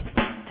pain,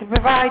 to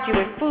provide you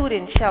with food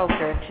and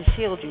shelter, and to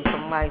shield you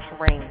from life's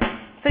rain.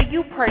 So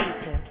you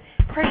praise Him.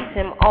 Praise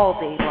Him all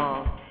day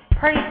long.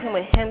 Praise Him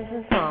with hymns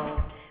and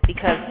songs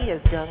because He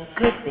has done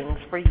good things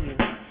for you.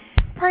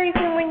 Praise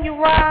Him when you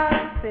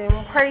rise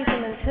and praise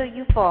Him until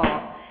you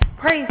fall.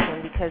 Praise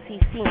Him because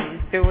He's seen you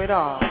through it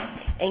all.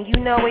 And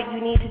you know what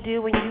you need to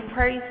do when you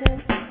praise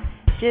Him?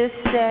 Just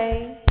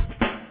say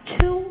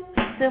 2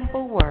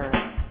 simple words.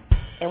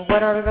 And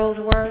what are those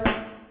words?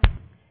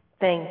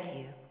 Thank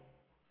you.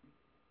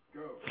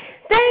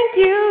 Thank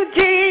you,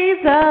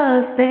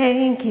 Jesus,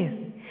 thank you.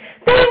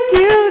 Thank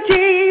you,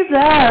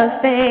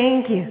 Jesus,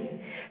 thank you.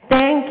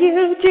 Thank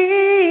you,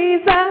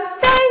 Jesus,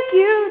 thank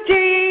you,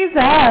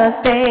 Jesus,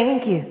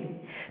 thank you.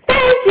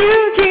 Thank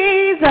you,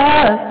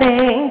 Jesus,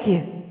 thank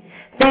you.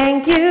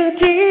 Thank you,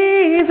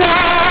 Jesus,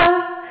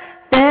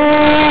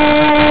 thank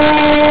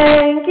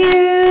you,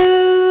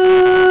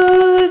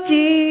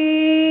 Jesus.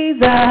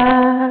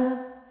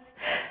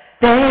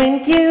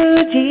 Thank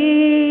you, Jesus.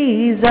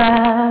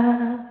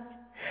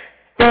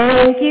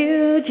 Thank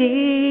you,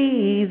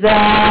 Jesus.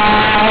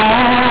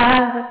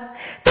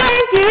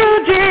 Thank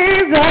you,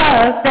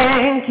 Jesus.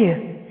 Thank you.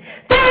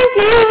 Thank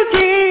you,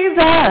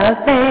 Jesus.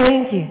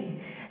 Thank you.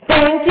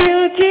 Thank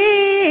you,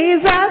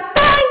 Jesus.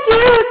 Thank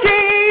you,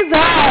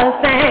 Jesus.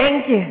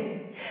 Thank you.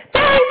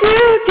 Thank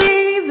you,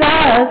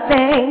 Jesus.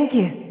 Thank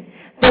you.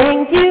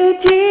 Thank you,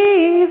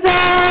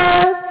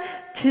 Jesus.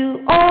 To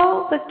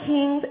all the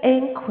kings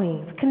and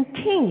queens,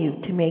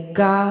 continue to make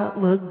God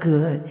look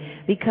good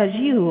because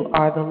you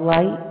are the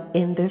light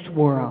in this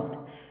world.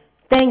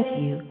 Thank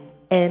you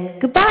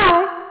and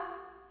goodbye.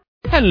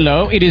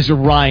 Hello, it is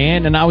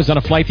Ryan, and I was on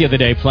a flight the other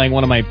day playing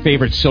one of my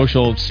favorite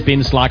social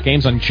spin slot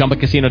games on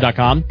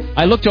ChumbaCasino.com.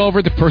 I looked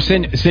over the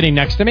person sitting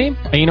next to me,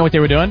 and you know what they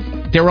were doing?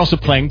 They were also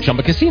playing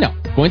Chumba Casino.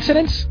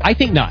 Coincidence? I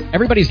think not.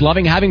 Everybody's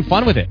loving having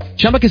fun with it.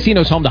 Chumba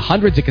Casino is home to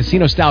hundreds of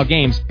casino-style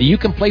games that you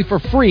can play for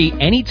free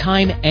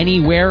anytime,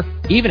 anywhere,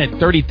 even at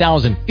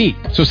 30,000 feet.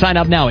 So sign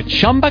up now at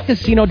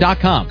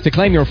ChumbaCasino.com to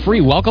claim your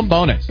free welcome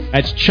bonus.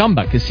 That's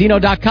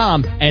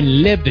ChumbaCasino.com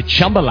and live the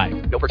Chumba life.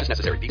 No purchase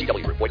necessary.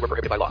 VGW Group. Void where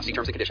prohibited by law. See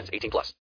terms and conditions. 18+.